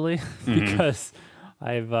pretty easily because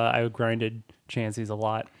I've grinded Chanseys a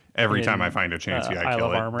lot. Every time I find a Chansey, I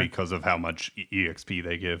kill it because of how much EXP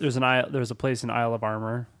they give. There's a place in Isle of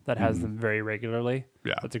Armor that has them very regularly.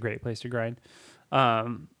 Yeah, that's a great place to grind.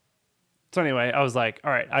 So anyway, I was like,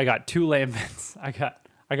 all right, I got 2 Lampents. I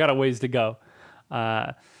got a ways to go.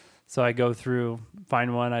 So I go through,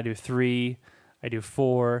 find one, I do 3, I do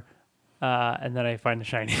 4, and then I find a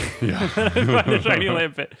shiny. Yeah. I find a shiny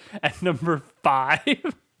Lampent at number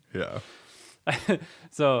 5. Yeah.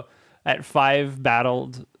 So at 5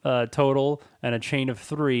 battled total and a chain of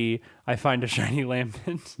 3, I find a shiny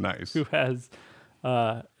Lampent. Nice. Who has,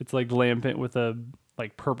 it's like Lampent with a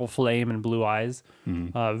like purple flame and blue eyes.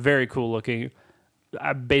 Very cool looking.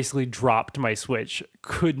 I basically dropped my Switch.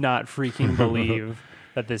 Could not freaking believe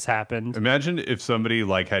that this happened. Imagine if somebody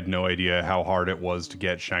like had no idea how hard it was to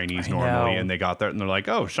get shinies normally, and they got there and they're like,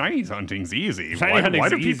 "Oh, shinies hunting's easy. Why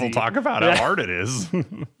do people talk about how hard it is?"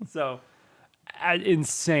 So,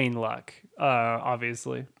 insane luck.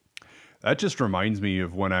 Obviously, that just reminds me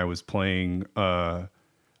of when I was playing. I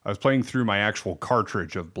was playing through my actual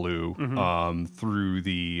cartridge of Blue through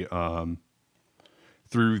the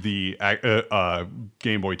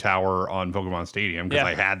Game Boy Tower on Pokemon Stadium because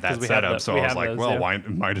I had that set up. So I was like, well, why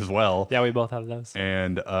might as well. Yeah, we both have those.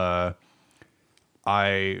 And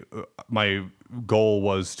my goal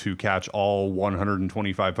was to catch all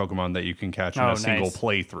 125 Pokemon that you can catch in a single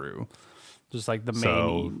playthrough. Just like the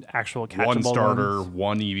main actual catchable one starter, ones.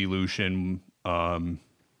 one evolution.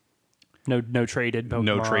 No traded Pokemon.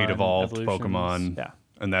 No trade evolved Pokemon. Yeah.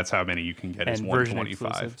 And that's how many you can get is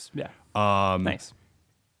 125. Yeah. Nice.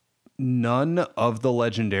 None of the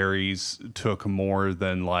legendaries took more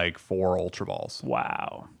than like 4 Ultra Balls.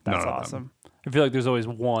 Wow. That's awesome. I feel like there's always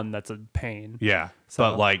one that's a pain. Yeah. So,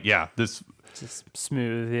 but like, this just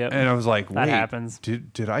smooth. Yep. And I was like, that happens.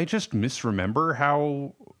 Did I just misremember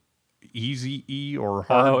how easy or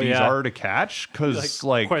hard these are to catch? Because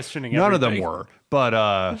like questioning none everything. of them were.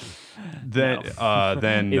 But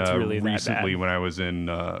then really recently when I was in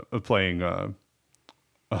playing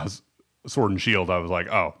Sword and Shield, I was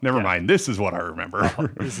like, oh, never mind. This is what I remember.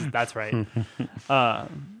 That's right.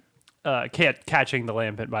 Catching the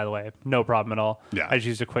Lampent, by the way, no problem at all. Yeah. I just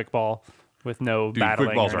used a quick ball with no battling.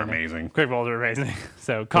 Quick balls are amazing. Quick balls are amazing.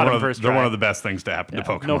 So caught him first try. They're one of the best things to happen to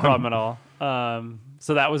Pokemon. No problem at all.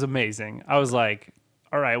 So that was amazing. I was like,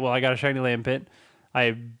 all right, well, I got a shiny Lampent.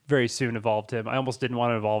 I very soon evolved him. I almost didn't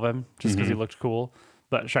want to evolve him just because he looked cool,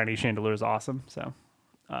 but shiny Chandelure is awesome. So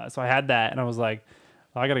I had that, and I was like,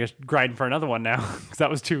 well, I got to grind for another one now because that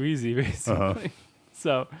was too easy, basically.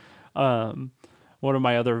 So one of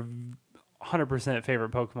my other 100%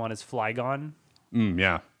 favorite Pokemon is Flygon.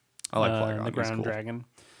 Yeah, I like Flygon. The ground dragon.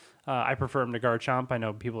 I prefer him to Garchomp. I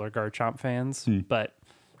know people are Garchomp fans, but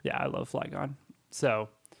yeah, I love Flygon. So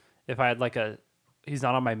if I had he's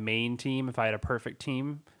not on my main team if I had a perfect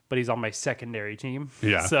team, but he's on my secondary team.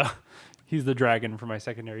 Yeah. So he's the dragon for my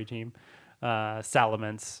secondary team.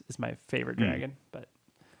 Salamence is my favorite dragon, but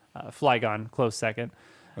Flygon, close second.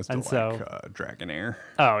 I still like Dragonair.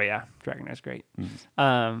 Oh, yeah. Dragonair's great.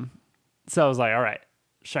 So I was like, all right,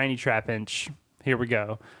 shiny Trapinch. Here we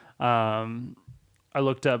go. I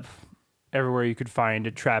looked up everywhere you could find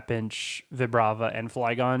a Trapinch, Vibrava, and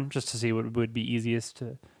Flygon just to see what would be easiest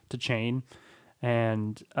to chain.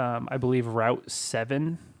 And I believe Route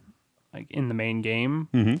 7, like in the main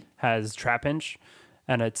game, has Trapinch,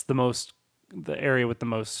 and it's the area with the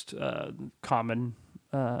most common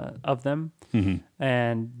of them,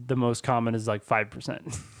 and the most common is like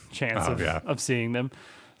 5% chance of seeing them.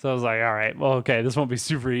 So I was like, all right, well, okay, this won't be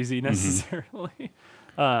super easy necessarily.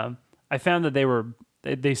 I found that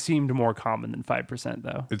they seemed more common than 5%,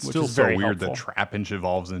 though. It's still so weird that Trapinch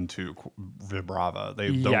evolves into Vibrava.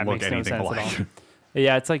 They don't look anything alike.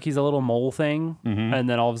 Yeah, it's like he's a little mole thing, and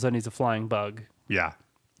then all of a sudden he's a flying bug. Yeah.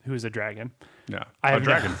 Who's a dragon. Yeah. A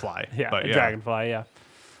dragonfly. Dragonfly, yeah.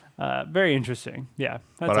 Very interesting. Yeah.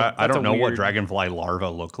 But I don't know what dragonfly larvae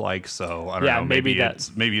look like, so I don't know. Maybe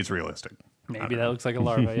it's realistic. Maybe that looks like a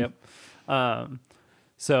larva, yep.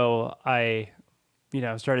 So I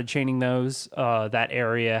started chaining those. That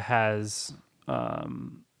area has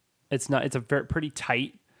it's a pretty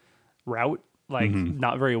tight route, like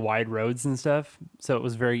not very wide roads and stuff. So it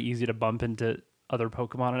was very easy to bump into other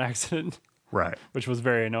Pokemon on accident. Right. Which was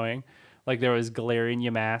very annoying. Like there was Galarian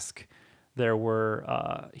Yamask, there were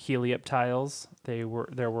Helioptiles, there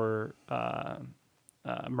were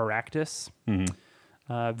Maractus.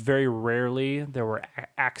 Very rarely there were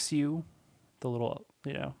Axew, the little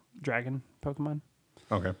dragon Pokemon.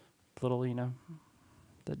 Okay. Little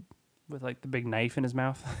with like the big knife in his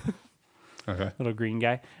mouth. Okay. Little green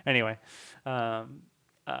guy. Anyway,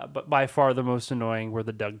 but by far the most annoying were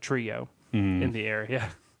the Doug Trio in the area,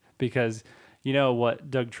 because you know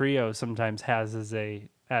what Doug Trio sometimes has as a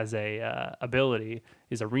ability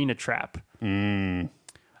is Arena Trap. And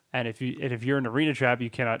if you're in Arena Trap, you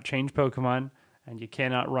cannot change Pokemon and you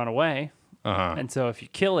cannot run away. And so if you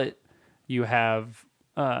kill it, you have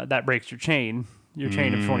that breaks your chain of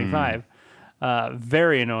 25.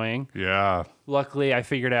 Very annoying. Yeah. Luckily, I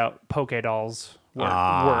figured out Pokédolls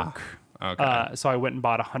work. Okay. So I went and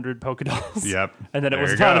bought 100 Pokédolls. Yep. And then it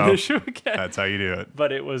was not an issue again. That's how you do it.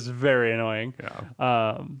 But it was very annoying.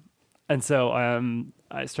 Yeah. And so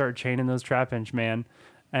I started chaining those Trapinch, man.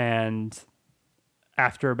 And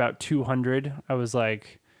after about 200, I was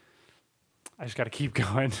like, I just got to keep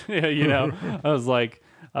going. I was like,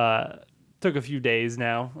 took a few days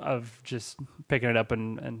now of just picking it up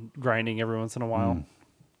and grinding every once in a while.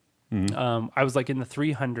 I was like in the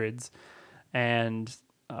 300s, and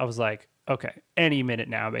I was like, okay, any minute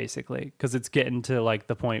now, basically, because it's getting to like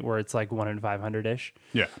the point where it's like 1 in 500-ish.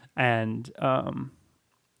 Yeah. And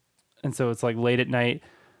so it's like late at night,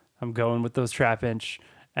 I'm going with those Trapinch,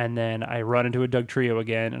 and then I run into a Doug Trio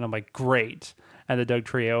again, and I'm like, great. And the Doug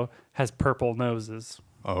Trio has purple noses.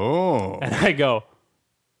 Oh. And I go,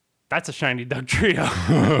 that's a shiny Doug Trio.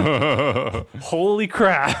 Holy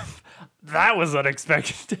crap. That was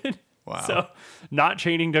unexpected. Wow. So not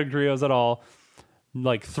chaining Doug Trios at all.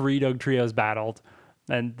 Like 3 Doug Trios battled.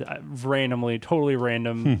 And randomly, totally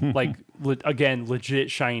random, like, again, legit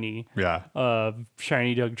shiny. Yeah.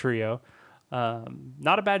 Shiny Doug Trio.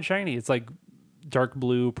 Not a bad shiny. It's like dark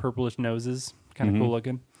blue, purplish noses. Kind of cool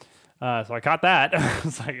looking. So I caught that. I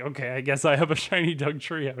was like, okay, I guess I have a shiny Doug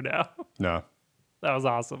Trio now. No. That was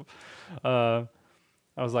awesome. I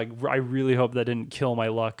was like, I really hope that didn't kill my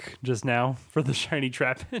luck just now for the shiny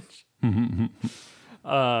Trapinch.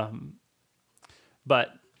 But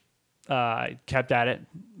I kept at it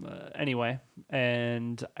anyway,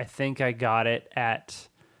 and I think I got it at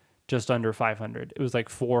just under 500. It was like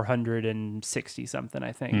 460 something,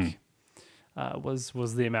 I think.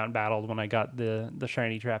 Was the amount battled when I got the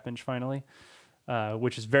shiny Trapinch finally,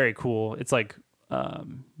 which is very cool. It's like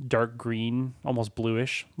dark green, almost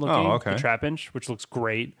bluish looking. Oh, okay. The Trapinch, which looks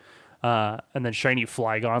great. And then shiny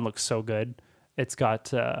Flygon looks so good. It's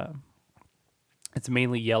got it's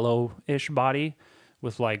mainly yellowish body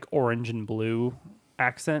with like orange and blue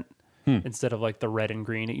accent instead of like the red and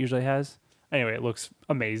green it usually has. Anyway, it looks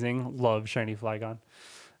amazing. Love shiny Flygon.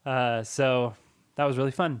 So that was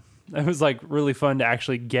really fun. It was like really fun to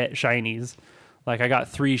actually get shinies. Like I got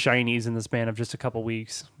 3 shinies in the span of just a couple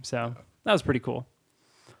weeks. So that was pretty cool.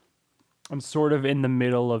 I'm sort of in the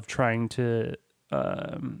middle of trying to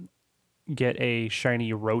get a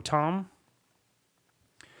shiny Rotom.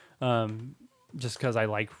 Just because I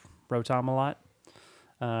like Rotom a lot.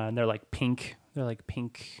 And they're like pink. They're like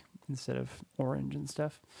pink instead of orange and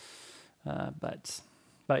stuff. But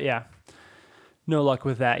yeah, no luck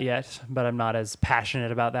with that yet. But I'm not as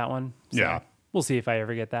passionate about that one. So yeah. We'll see if I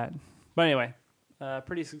ever get that. But anyway,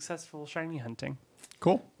 pretty successful shiny hunting.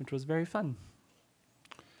 Cool. Which was very fun.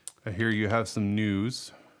 I hear you have some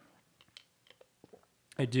news.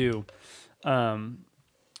 I do.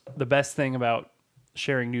 The best thing about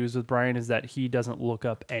sharing news with Brian is that he doesn't look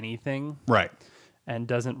up anything. Right. And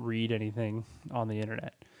doesn't read anything on the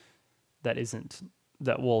internet that isn't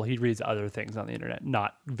he reads other things on the internet,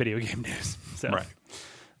 not video game news. So, right.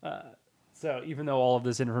 So even though all of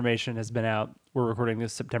this information has been out, we're recording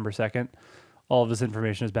this September 2nd. All of this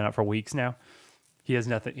information has been out for weeks now. He has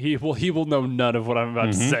nothing. He will know none of what I'm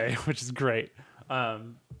about to say, which is great.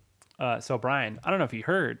 So Brian, I don't know if you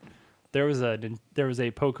heard, there was a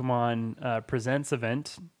Pokemon Presents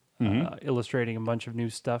event illustrating a bunch of new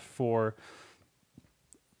stuff for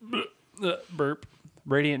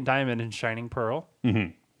Radiant Diamond and Shining Pearl,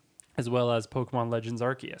 as well as Pokemon Legends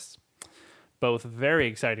Arceus. Both very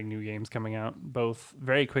exciting new games coming out. Both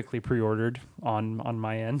very quickly pre-ordered on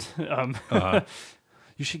my end.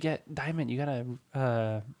 You should get Diamond. You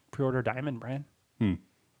gotta pre-order Diamond, Brian. Do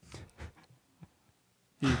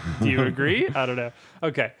you agree? I don't know.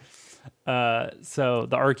 Okay. So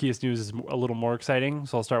the Arceus news is a little more exciting.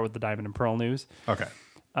 So I'll start with the Diamond and Pearl news. Okay.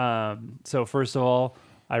 So first of all,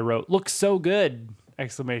 I wrote, "Looks so good!"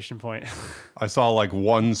 Exclamation point. I saw like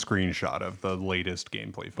one screenshot of the latest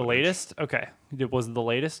gameplay footage. The latest? Okay. It wasn't the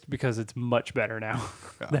latest because it's much better now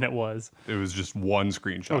than it was. It was just one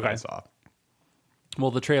screenshot I saw. Well,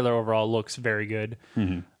 the trailer overall looks very good.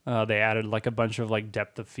 Mm-hmm. They added like a bunch of like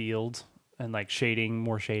depth of field and like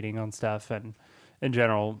more shading on stuff. And in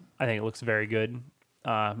general, I think it looks very good.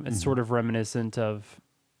 It's sort of reminiscent of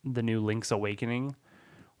the new Link's Awakening,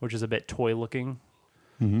 which is a bit toy looking,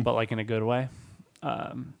 but like in a good way.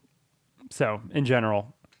 So in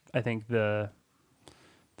general, I think the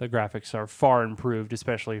graphics are far improved,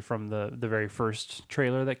 especially from the very first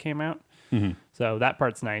trailer that came out. Mm-hmm. So that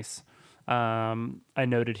part's nice. I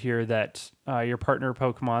noted here that your partner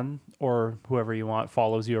Pokemon or whoever you want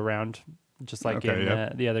follows you around, just like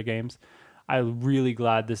the other games. I'm really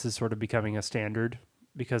glad this is sort of becoming a standard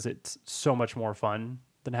because it's so much more fun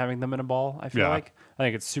than having them in a ball. I feel like I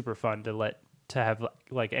think it's super fun to have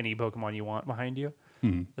like any Pokemon you want behind you.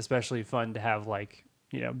 Mm-hmm. Especially fun to have like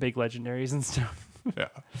big legendaries and stuff. Yeah,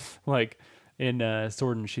 like in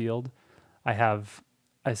Sword and Shield, I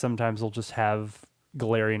sometimes will just have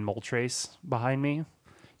Galarian Moltres behind me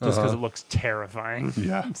just because it looks terrifying.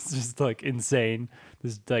 Yeah, it's just like insane.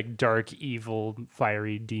 This like dark, evil,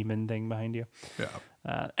 fiery demon thing behind you.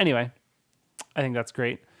 Yeah. Anyway, I think that's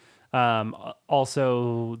great.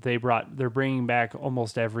 Also, they're bringing back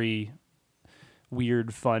almost every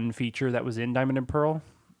weird fun feature that was in Diamond and Pearl.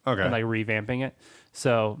 Okay. And like revamping it.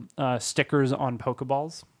 So stickers on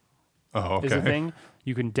Pokeballs is a thing.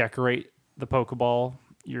 You can decorate the Pokeball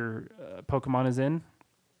your Pokemon is in,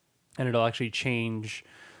 and it'll actually change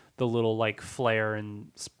the little like flare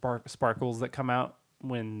and sparkles that come out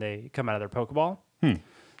when they come out of their Pokeball. So you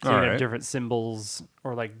can have different symbols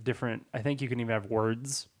or like different, I think you can even have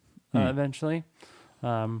words eventually,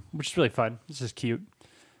 which is really fun. It's just cute.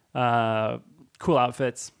 Cool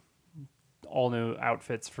outfits, all new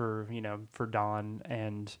outfits for Dawn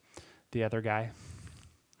and the other guy.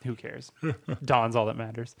 Who cares? Dawn's all that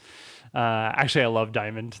matters. Actually, I love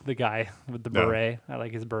Diamond, the guy with the beret. I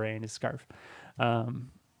like his beret and his scarf.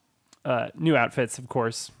 New outfits, of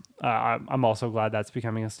course. I'm also glad that's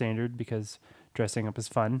becoming a standard because dressing up is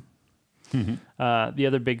fun. Mm-hmm. The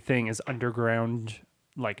other big thing is underground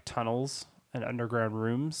like tunnels and underground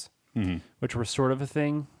rooms, which were sort of a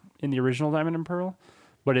thing in the original Diamond and Pearl,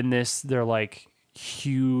 but in this they're like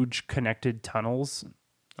huge connected tunnels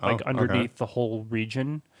underneath the whole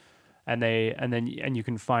region, and you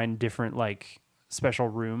can find different like special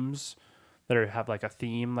rooms that have like a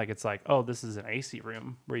theme, like it's like, oh, this is an icy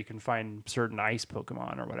room where you can find certain ice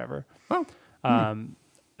Pokemon or whatever. And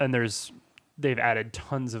they've added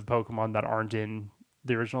tons of Pokemon that aren't in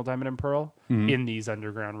the original Diamond and Pearl in these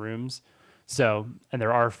underground rooms. So, and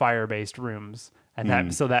there are fire-based rooms. And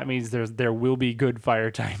that means there will be good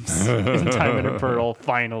fire types in Diamond and Pearl,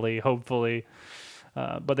 finally, hopefully.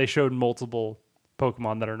 But they showed multiple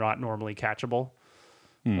Pokemon that are not normally catchable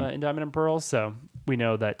in Diamond and Pearl, so we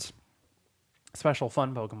know that special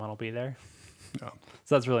fun Pokemon will be there. Yeah.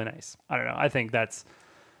 So that's really nice. I don't know. I think that's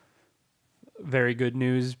very good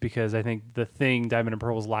news because I think the thing Diamond and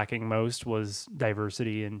Pearl was lacking most was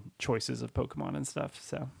diversity and choices of Pokemon and stuff.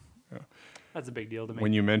 So. Yeah. That's a big deal to me.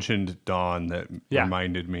 When you mentioned Dawn, that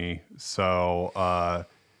reminded me. So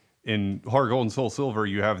in HeartGold and SoulSilver,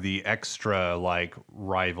 you have the extra like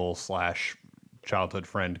rival / childhood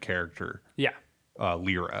friend character. Yeah.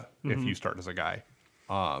 Lyra, if you start as a guy.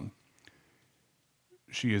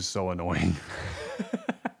 She is so annoying.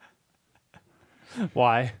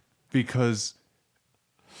 Why? Because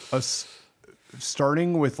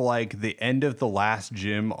starting with like the end of the last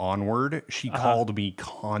gym onward, she called me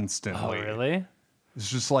constantly. Oh, really? It's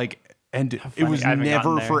just like, and it was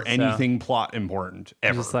never for anything plot important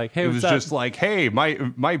ever. Just like, hey, it was just like, hey, my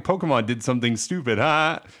Pokemon did something stupid,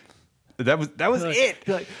 huh? That was it.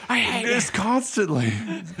 You're like, I hate this constantly.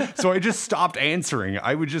 So I just stopped answering.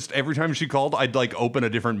 I would just, every time she called, I'd like open a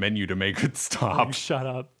different menu to make it stop. Oh, shut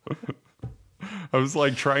up. I was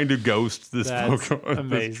like trying to ghost this Pokemon.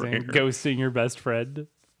 Amazing. Ghosting your best friend.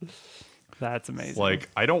 That's amazing. Like,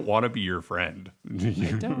 I don't want to be your friend. I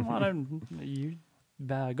don't want to. You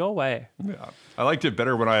go away. Yeah, I liked it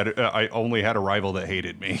better when I only had a rival that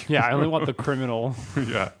hated me. Yeah, I only want the criminal.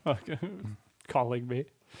 Yeah, calling me.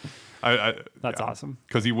 That's awesome.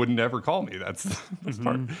 Because he wouldn't ever call me. That's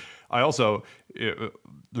part. I also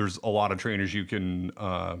there's a lot of trainers you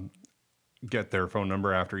can get their phone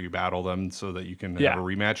number after you battle them so that you can have a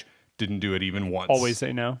rematch. Didn't do it even once. Always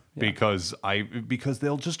say no. Yeah. Because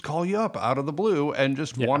they'll just call you up out of the blue and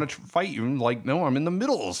just want to fight you. Like, no, I'm in the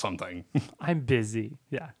middle of something. I'm busy.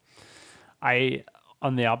 Yeah. I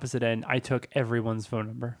on the opposite end, I took everyone's phone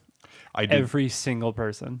number. I did, every single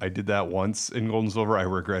person. I did that once in Gold and Silver. I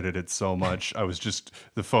regretted it so much. I was just,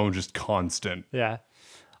 the phone just constant. Yeah.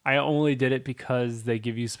 I only did it because they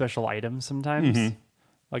give you special items sometimes.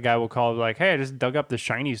 Like I will call like, hey, I just dug up the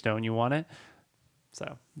shiny stone. You want it?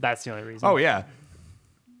 So that's the only reason. Oh, yeah.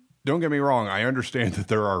 Don't get me wrong. I understand that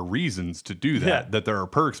there are reasons to do that, that there are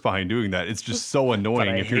perks behind doing that. It's just so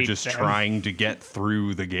annoying if you're just trying to get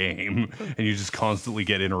through the game and you just constantly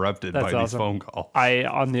get interrupted by these phone calls.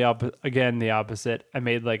 On the opposite. I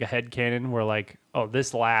made like a headcanon where like, oh,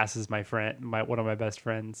 this lass is my friend, one of my best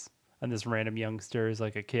friends. And this random youngster is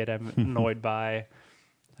like a kid I'm annoyed by.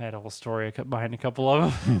 I had a whole story behind a couple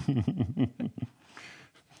of them.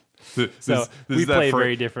 We play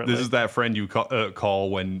very differently. This is that friend you call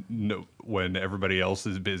when everybody else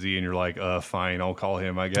is busy and you're like, fine, I'll call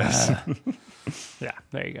him, I guess. Yeah,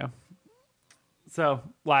 there you go. So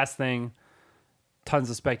last thing, tons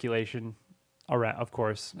of speculation around, of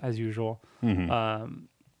course, as usual,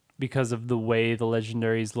 because of the way the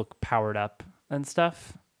legendaries look powered up and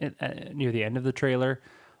stuff near the end of the trailer.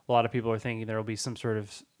 A lot of people are thinking there will be some sort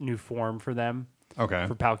of new form for them. Okay.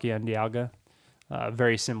 For Palkia and Dialga.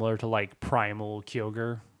 Very similar to like Primal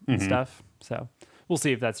Kyogre and stuff. So we'll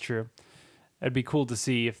see if that's true. It'd be cool to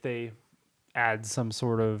see if they add some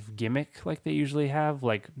sort of gimmick like they usually have,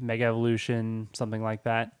 like Mega Evolution, something like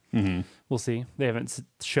that. We'll see. They haven't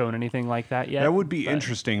shown anything like that yet. That would be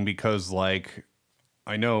interesting because like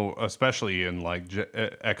I know, especially in like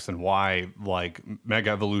X and Y, like Mega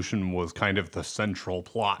Evolution was kind of the central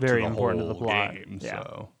plot very to the important whole to the plot. game. Yeah.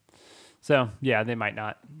 So yeah, they might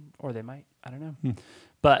not, or they might. I don't know.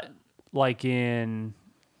 But like in,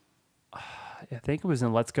 I think it was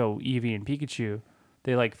in Let's Go Eevee and Pikachu,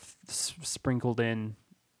 they like sprinkled in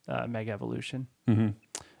Mega Evolution, and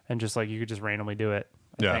just like you could just randomly do it.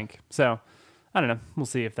 I think so. I don't know. We'll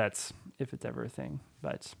see if it's ever a thing,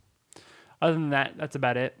 but. Other than that, that's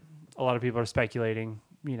about it. A lot of people are speculating,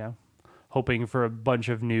 hoping for a bunch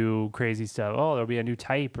of new crazy stuff. Oh, there'll be a new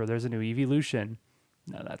type or there's a new evolution.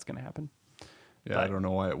 No, that's going to happen. Yeah, but I don't know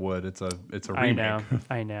why it would. It's a remake.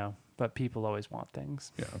 I know. But people always want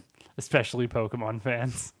things. Yeah. Especially Pokemon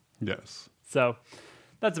fans. Yes. So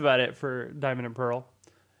that's about it for Diamond and Pearl.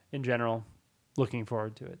 In general, looking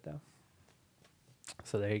forward to it, though.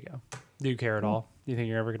 So there you go. Do you care at all? Do you think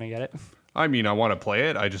you're ever going to get it? I mean, I want to play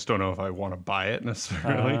it. I just don't know if I want to buy it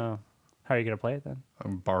necessarily. How are you going to play it then?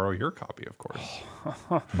 Borrow your copy, of course.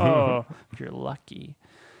 Oh, if you're lucky.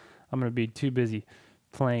 I'm going to be too busy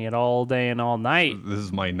playing it all day and all night. This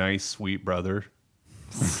is my nice, sweet brother.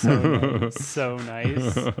 So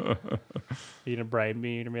nice. You're going to bribe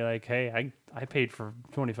me and be like, hey, I paid for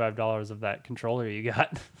 $25 of that controller you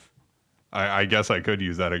got. I guess I could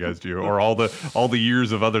use that against you, or all the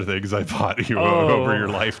years of other things I bought you over your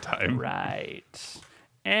lifetime. Right.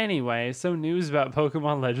 Anyway, so news about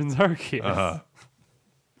Pokemon Legends Arceus.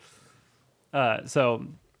 So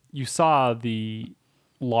you saw the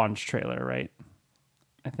launch trailer, right?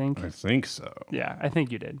 I think so. Yeah, I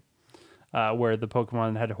think you did. Where the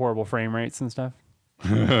Pokemon had horrible frame rates and stuff.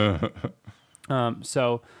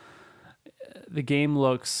 So the game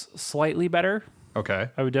looks slightly better. Okay.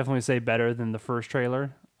 I would definitely say better than the first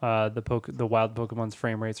trailer. The wild Pokemon's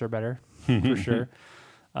frame rates are better, for sure.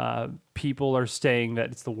 People are saying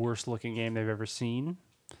that it's the worst looking game they've ever seen.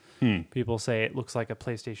 People say it looks like a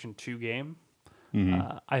PlayStation 2 game.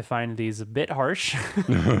 I find these a bit harsh. I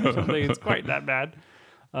don't think it's quite that bad.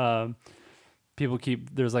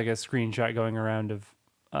 There's like a screenshot going around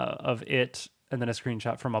of it, and then a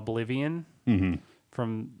screenshot from Oblivion.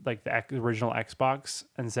 From like the original Xbox,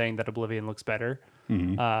 and saying that Oblivion looks better.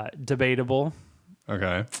 Debatable.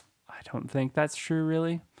 Okay. I don't think that's true,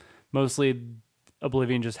 really. Mostly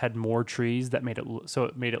Oblivion just had more trees that made it so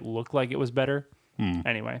it made it look like it was better.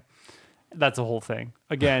 Anyway, that's a whole thing.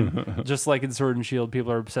 Again, just like in Sword and Shield,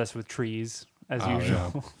 people are obsessed with trees as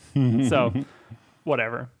usual. Yeah. So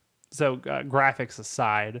whatever. So graphics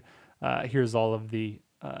aside, here's all of the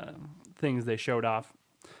things they showed off.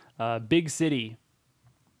 Big City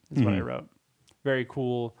is what I wrote. Very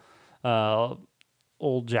cool,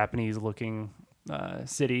 old Japanese looking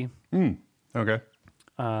city. Okay.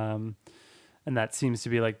 And that seems to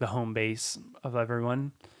be like the home base of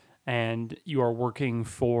everyone. And you are working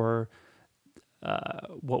for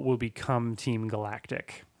what will become Team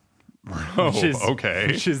Galactic. Which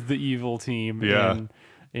is the evil team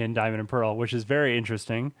in Diamond and Pearl, which is very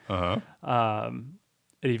interesting.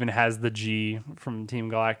 It even has the G from Team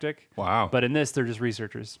Galactic. Wow. But in this, they're just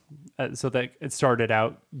researchers. So that it started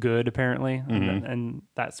out good, apparently, and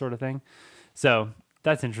that sort of thing. So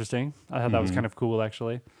that's interesting. I thought that was kind of cool,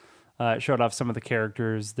 actually. It showed off some of the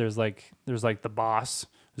characters. There's like the boss,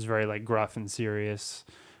 who's very like gruff and serious,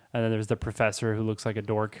 and then there's the professor who looks like a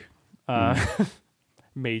dork,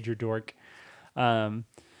 major dork, and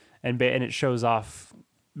it shows off.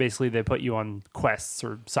 Basically, they put you on quests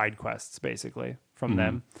or side quests, basically from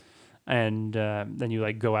them, and then you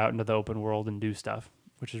like go out into the open world and do stuff,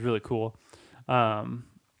 which is really cool.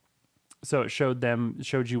 So it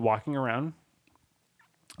showed you walking around,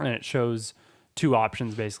 and it shows two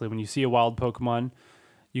options basically. When you see a wild Pokemon,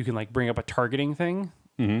 you can like bring up a targeting thing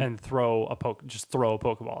and throw a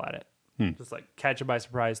Pokeball at it. Just like catch it by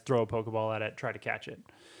surprise, throw a Pokeball at it, try to catch it.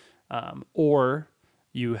 Or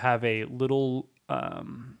you have a little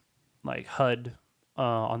like HUD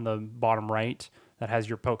on the bottom right that has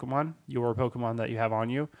your Pokemon that you have on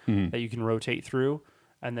you that you can rotate through,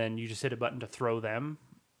 and then you just hit a button to throw them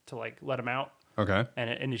to like let them out. Okay. And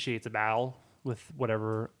it initiates a battle with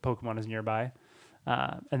whatever Pokemon is nearby.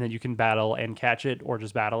 And then you can battle and catch it or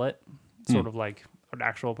just battle it, sort of like an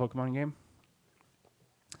actual Pokemon game.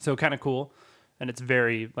 So kind of cool. And it's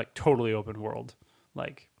very like totally open world.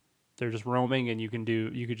 Like they're just roaming and you could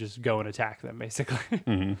just go and attack them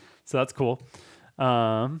basically. So that's cool.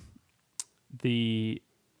 After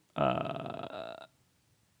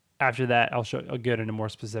that, I'll get into more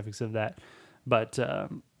specifics of that. But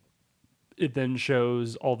it then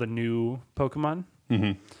shows all the new Pokemon.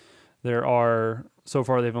 There are, so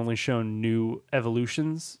far they've only shown new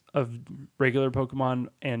evolutions of regular Pokemon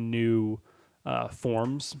and new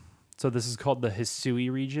forms. So this is called the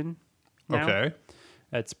Hisui region now. Okay.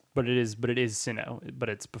 But it is Sinnoh, but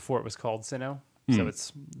it's before it was called Sinnoh. So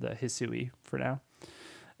it's the Hisui for now.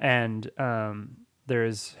 And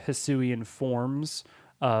there's Hisuian forms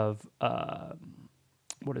of,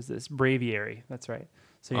 what is this? Braviary. That's right.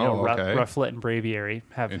 So, Rufflet and Braviary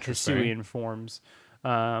have Hisuian forms.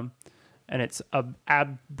 And it's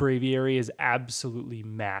Braviary is absolutely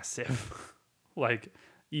massive, like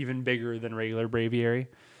even bigger than regular Braviary.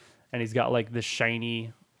 And he's got like the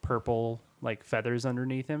shiny purple like feathers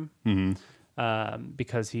underneath him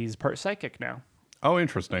because he's part psychic now. Oh,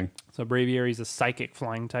 interesting. So Braviary is a psychic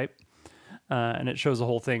flying type. And it shows a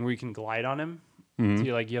whole thing where you can glide on him. So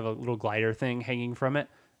you have a little glider thing hanging from it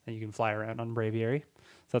and you can fly around on Braviary.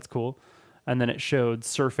 So that's cool. And then it showed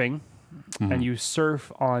surfing. And you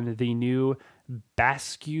surf on the new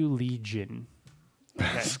Basculegion.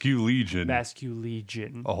 Basculegion.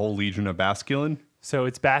 A whole legion of Basculin? So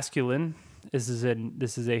it's Basculin. This is a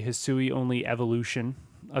Hisui only evolution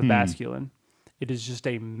of Basculin. It is just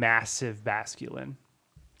a massive Basculin.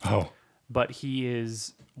 Oh. But he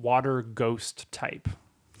is water ghost type.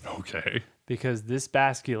 Okay. Because this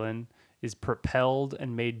Basculin is propelled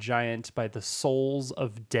and made giant by the souls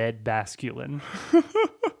of dead Basculin.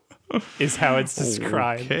 Is how it's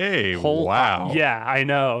described. Okay, wow. Yeah, I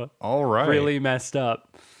know. All right. Really messed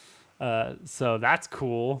up. So that's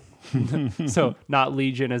cool. So not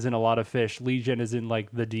Legion as in a lot of fish. Legion as in like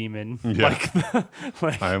the demon. Yeah.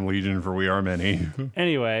 I am Legion for we are many.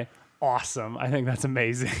 Anyway, awesome. I think that's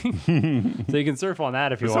amazing. So you can surf on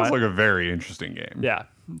that if you want. It sounds like a very interesting game. Yeah.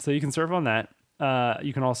 So you can surf on that.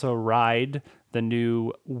 You can also ride the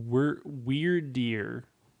new Weird Deer.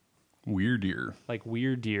 Weird Deer. Like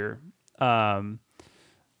Weird Deer.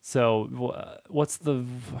 So what's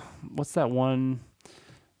that one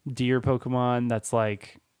deer Pokemon that's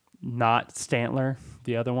like not Stantler?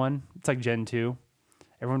 The other one. It's like Gen 2.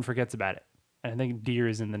 Everyone forgets about it. And I think deer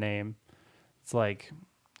is in the name. It's like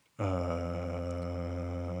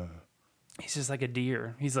he's just like a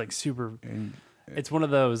deer. He's like super it's one of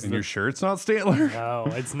those. And you're sure it's not Stantler? No,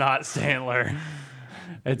 it's not Stantler.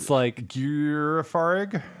 It's like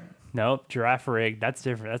Girafarig? Nope, Girafarig. That's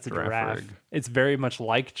different. That's a giraffe. It's very much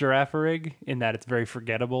like Girafarig in that it's very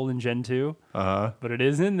forgettable in Gen 2. But it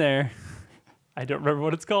is in there. I don't remember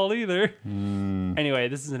what it's called either. Anyway,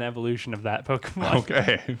 this is an evolution of that Pokemon.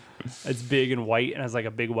 Okay. It's big and white and has like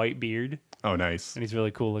a big white beard. Oh, nice. And he's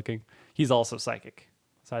really cool looking. He's also psychic.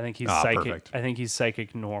 So I think he's psychic. Perfect. I think he's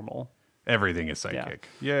psychic normal. Everything is psychic.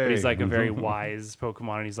 Yeah. Yay. But he's like a very wise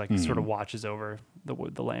Pokemon, and he's like sort of watches over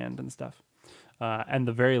the land and stuff. And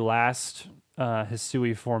the very last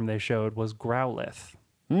Hisui form they showed was Growlithe.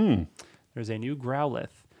 There's a new Growlithe,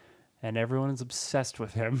 and everyone is obsessed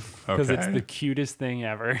with him because it's the cutest thing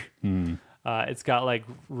ever. It's got like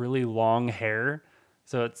really long hair,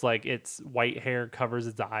 so it's like its white hair covers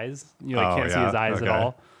its eyes. You can't see his eyes at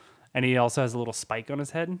all. And he also has a little spike on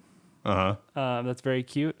his head. That's very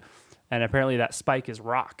cute. And apparently that spike is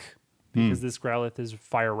rock because this Growlithe is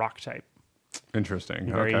fire rock type.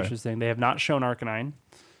 Interesting. Very interesting. They have not shown Arcanine,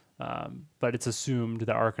 but it's assumed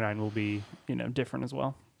that Arcanine will be, different as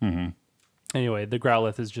well. Anyway, the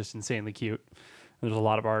Growlithe is just insanely cute. There's a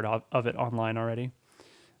lot of art of it online already.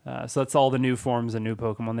 So that's all the new forms and new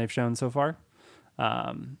Pokemon they've shown so far.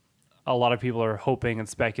 A lot of people are hoping and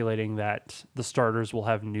speculating that the starters will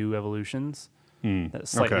have new evolutions,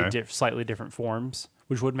 slightly different forms,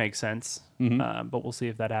 which would make sense. But we'll see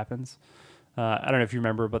if that happens. I don't know if you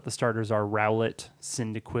remember, but the starters are Rowlet,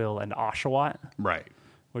 Cyndaquil, and Oshawott. Right.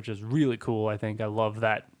 Which is really cool, I think. I love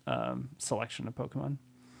that selection of Pokemon.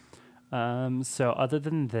 So other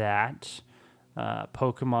than that,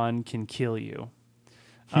 Pokemon can kill you.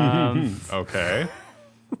 Okay.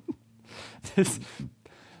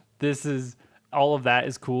 This is all of that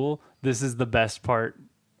is cool. This is the best part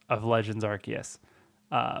of Legends Arceus.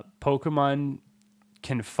 Pokemon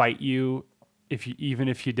can fight you even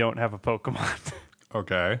if you don't have a Pokemon.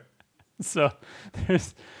 Okay. So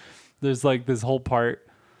there's like this whole part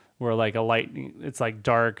where like it's like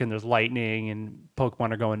dark and there's lightning and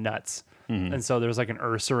Pokemon are going nuts. And so there's like an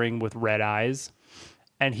Ursaring with red eyes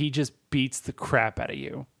and he just beats the crap out of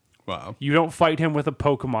you. Wow. You don't fight him with a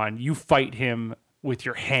Pokemon. You fight him with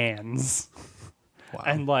your hands. Wow.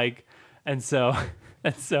 And so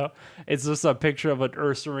it's just a picture of an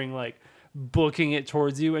Ursaring like booking it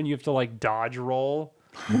towards you and you have to like dodge roll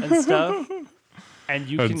and stuff.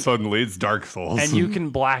 And suddenly it's Dark Souls. And you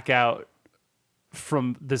can black out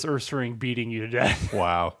from this Ursaring beating you to death.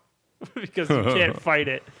 Wow. Because you can't fight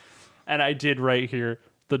it. And I did right here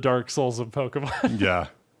the Dark Souls of Pokemon. Yeah.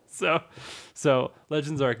 So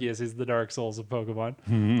Legends Arceus is the Dark Souls of Pokemon.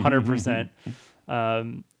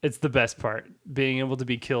 100%. It's the best part. Being able to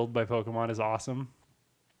be killed by Pokemon is awesome.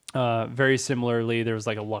 Very similarly, there was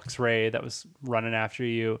like a Luxray that was running after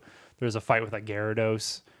you. There was a fight with a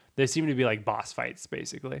Gyarados. They seem to be like boss fights,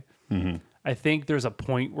 basically. I think there's a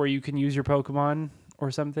point where you can use your Pokemon or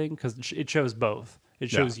something because it shows both. It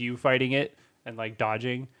shows you fighting it and like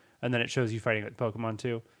dodging, and then it shows you fighting with Pokemon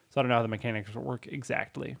too. So I don't know how the mechanics work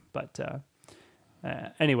exactly, but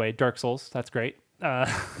anyway, Dark Souls, that's great.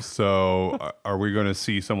 So are we going to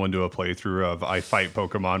see someone do a playthrough of I fight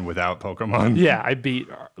Pokemon without Pokemon? Yeah, I beat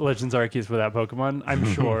Legends Arceus without Pokemon.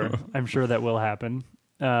 I'm sure that will happen.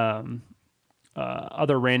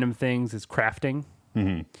 Other random things is crafting.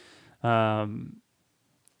 In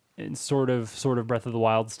sort of Breath of the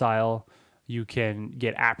Wild style, you can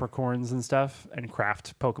get apricorns and stuff and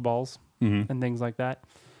craft Pokeballs and things like that,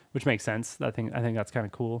 which makes sense. I think that's kind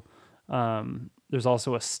of cool. There's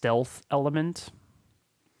also a stealth element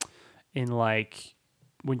in like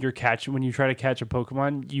when you try to catch a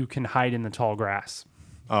Pokemon, you can hide in the tall grass.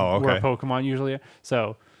 Oh, okay. Where a Pokemon usually are.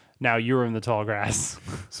 So now you're in the tall grass.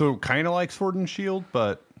 So kind of like Sword and Shield,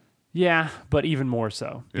 but yeah, but even more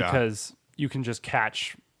so because you can just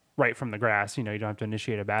catch right from the grass. You don't have to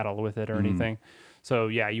initiate a battle with it or anything. So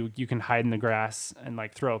yeah, you can hide in the grass and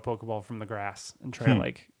like throw a Pokeball from the grass and try to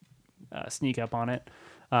like sneak up on it.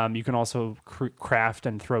 You can also craft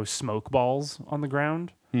and throw smoke balls on the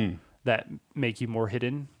ground that make you more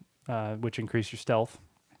hidden, which increase your stealth.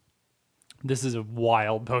 This is a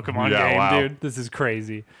wild Pokemon game, dude. This is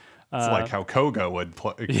crazy. It's like how Koga would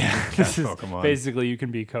play this is Pokemon. Basically, you can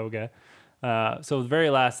be Koga. So the very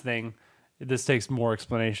last thing, this takes more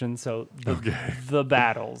explanation. So the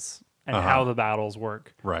battles and how the battles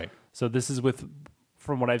work. Right. So this is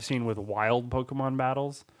from what I've seen with wild Pokemon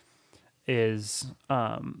battles, is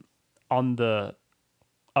on the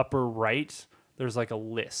upper right, there's like a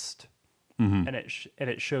list, and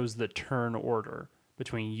it shows the turn order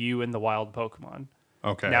between you and the wild Pokemon.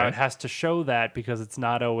 Okay. Now it has to show that because it's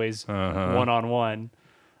not always one-on-one.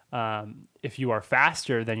 If you are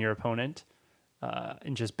faster than your opponent,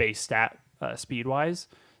 in just base stat speed-wise,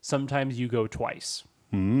 sometimes you go twice,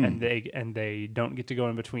 and they don't get to go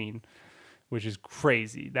in between, which is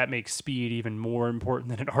crazy. That makes speed even more important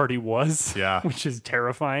than it already was. Yeah. Which is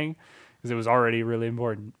terrifying because it was already really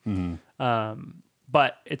important.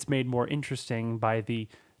 But it's made more interesting by the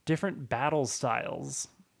different battle styles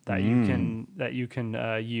that you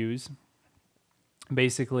can use.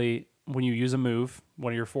 Basically, when you use a move,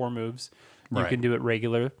 one of your 4 moves, you can do it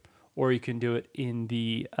regular, or you can do it in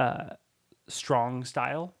the strong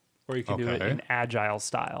style, or you can do it in agile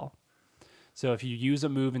style. So if you use a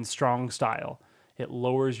move in strong style, it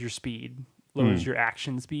lowers your speed, lowers your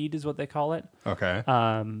action speed is what they call it. Okay.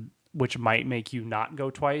 Which might make you not go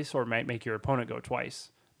twice or might make your opponent go twice,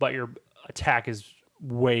 but your attack is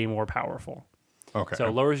way more powerful. Okay. So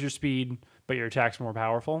it lowers your speed, but your attack's more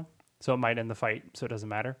powerful. So it might end the fight, so it doesn't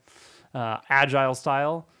matter. Agile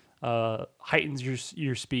style heightens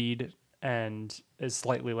your speed and is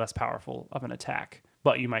slightly less powerful of an attack,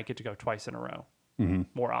 but you might get to go twice in a row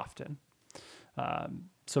more often.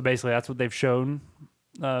 So basically that's what they've shown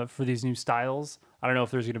for these new styles. I don't know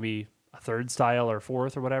if there's going to be a third style or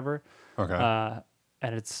fourth or whatever. Okay.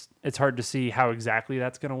 And it's hard to see how exactly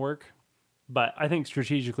that's going to work. But I think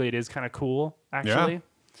strategically it is kind of cool, actually.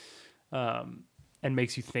 Yeah. And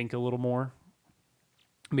makes you think a little more.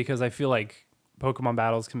 Because I feel like Pokemon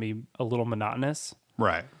battles can be a little monotonous.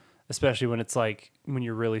 Right. Especially when it's like, when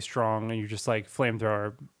you're really strong and you're just like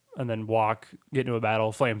flamethrower and then walk, get into a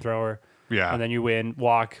battle, flamethrower. Yeah. And then you win,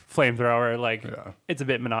 walk, flamethrower. Like, it's a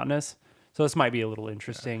bit monotonous. So this might be a little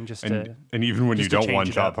interesting and even when you don't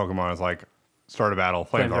one-shot Pokemon, it's like, start a battle,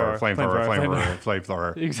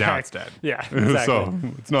 flamethrower. Exactly. Now it's dead. Yeah, exactly. So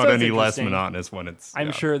it's not any less monotonous when it's...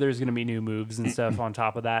 I'm sure there's going to be new moves and stuff on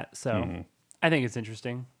top of that. So I think it's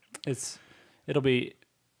interesting. It'll be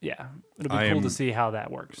cool to see how that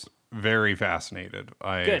works. Very fascinated.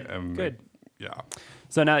 Good. Yeah.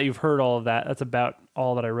 So now that you've heard all of that, that's about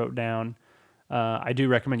all that I wrote down. I do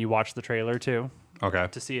recommend you watch the trailer too. Okay.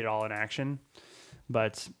 To see it all in action.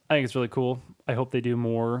 But I think it's really cool. I hope they do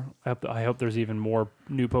more. I hope there's even more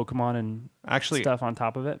new Pokemon and stuff on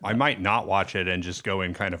top of it. I might not watch it and just go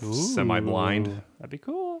in kind of semi-blind. That'd be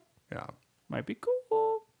cool. Yeah. Might be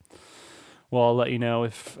cool. Well, I'll let you know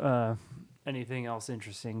if anything else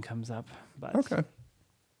interesting comes up. But okay.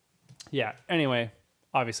 Yeah. Anyway,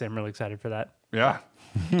 obviously I'm really excited for that. Yeah.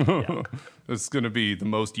 It's going to be the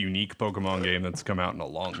most unique Pokemon game that's come out in a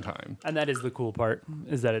long time. And that is the cool part,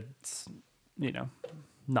 is that it's,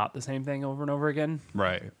 not the same thing over and over again.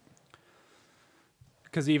 Right.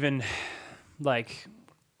 Because even, like,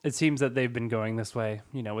 it seems that they've been going this way,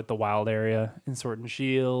 with the wild area in Sword and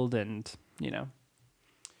Shield, and,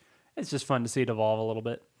 it's just fun to see it evolve a little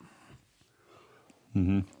bit.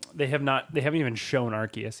 Mm-hmm. They haven't even shown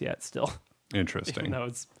Arceus yet still. Interesting. Even though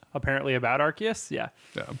it's apparently about Arceus. Yeah.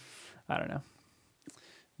 Yeah. I don't know.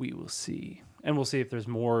 We will see. And we'll see if there's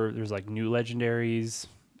more. There's like new legendaries,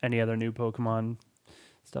 any other new Pokemon,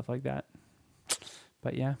 stuff like that.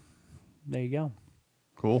 But yeah, there you go.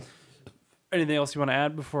 Cool. Anything else you want to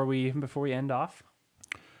add before we end off?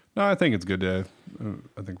 No, I think it's good to.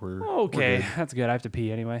 I think we're okay. We're good. That's good. I have to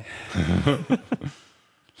pee anyway.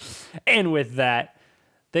 And with that,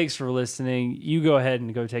 thanks for listening. You go ahead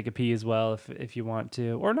and go take a pee as well if you want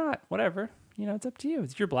to, or not. Whatever. It's up to you.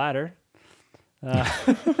 It's your bladder.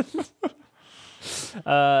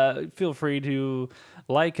 Feel free to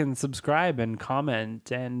like and subscribe and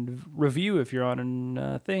comment and review if you're on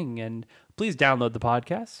a thing. And please download the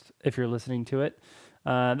podcast if you're listening to it.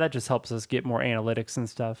 That just helps us get more analytics and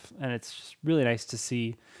stuff. And it's just really nice to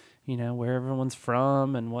see, where everyone's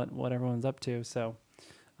from and what everyone's up to. So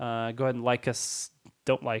go ahead and like us.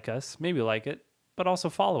 Don't like us. Maybe like it. But also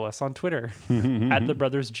follow us on Twitter at the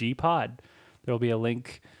Brothers G Pod. There will be a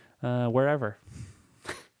link wherever.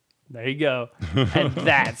 There you go. And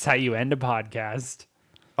that's how you end a podcast.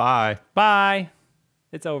 Bye. Bye.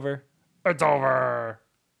 It's over. It's over.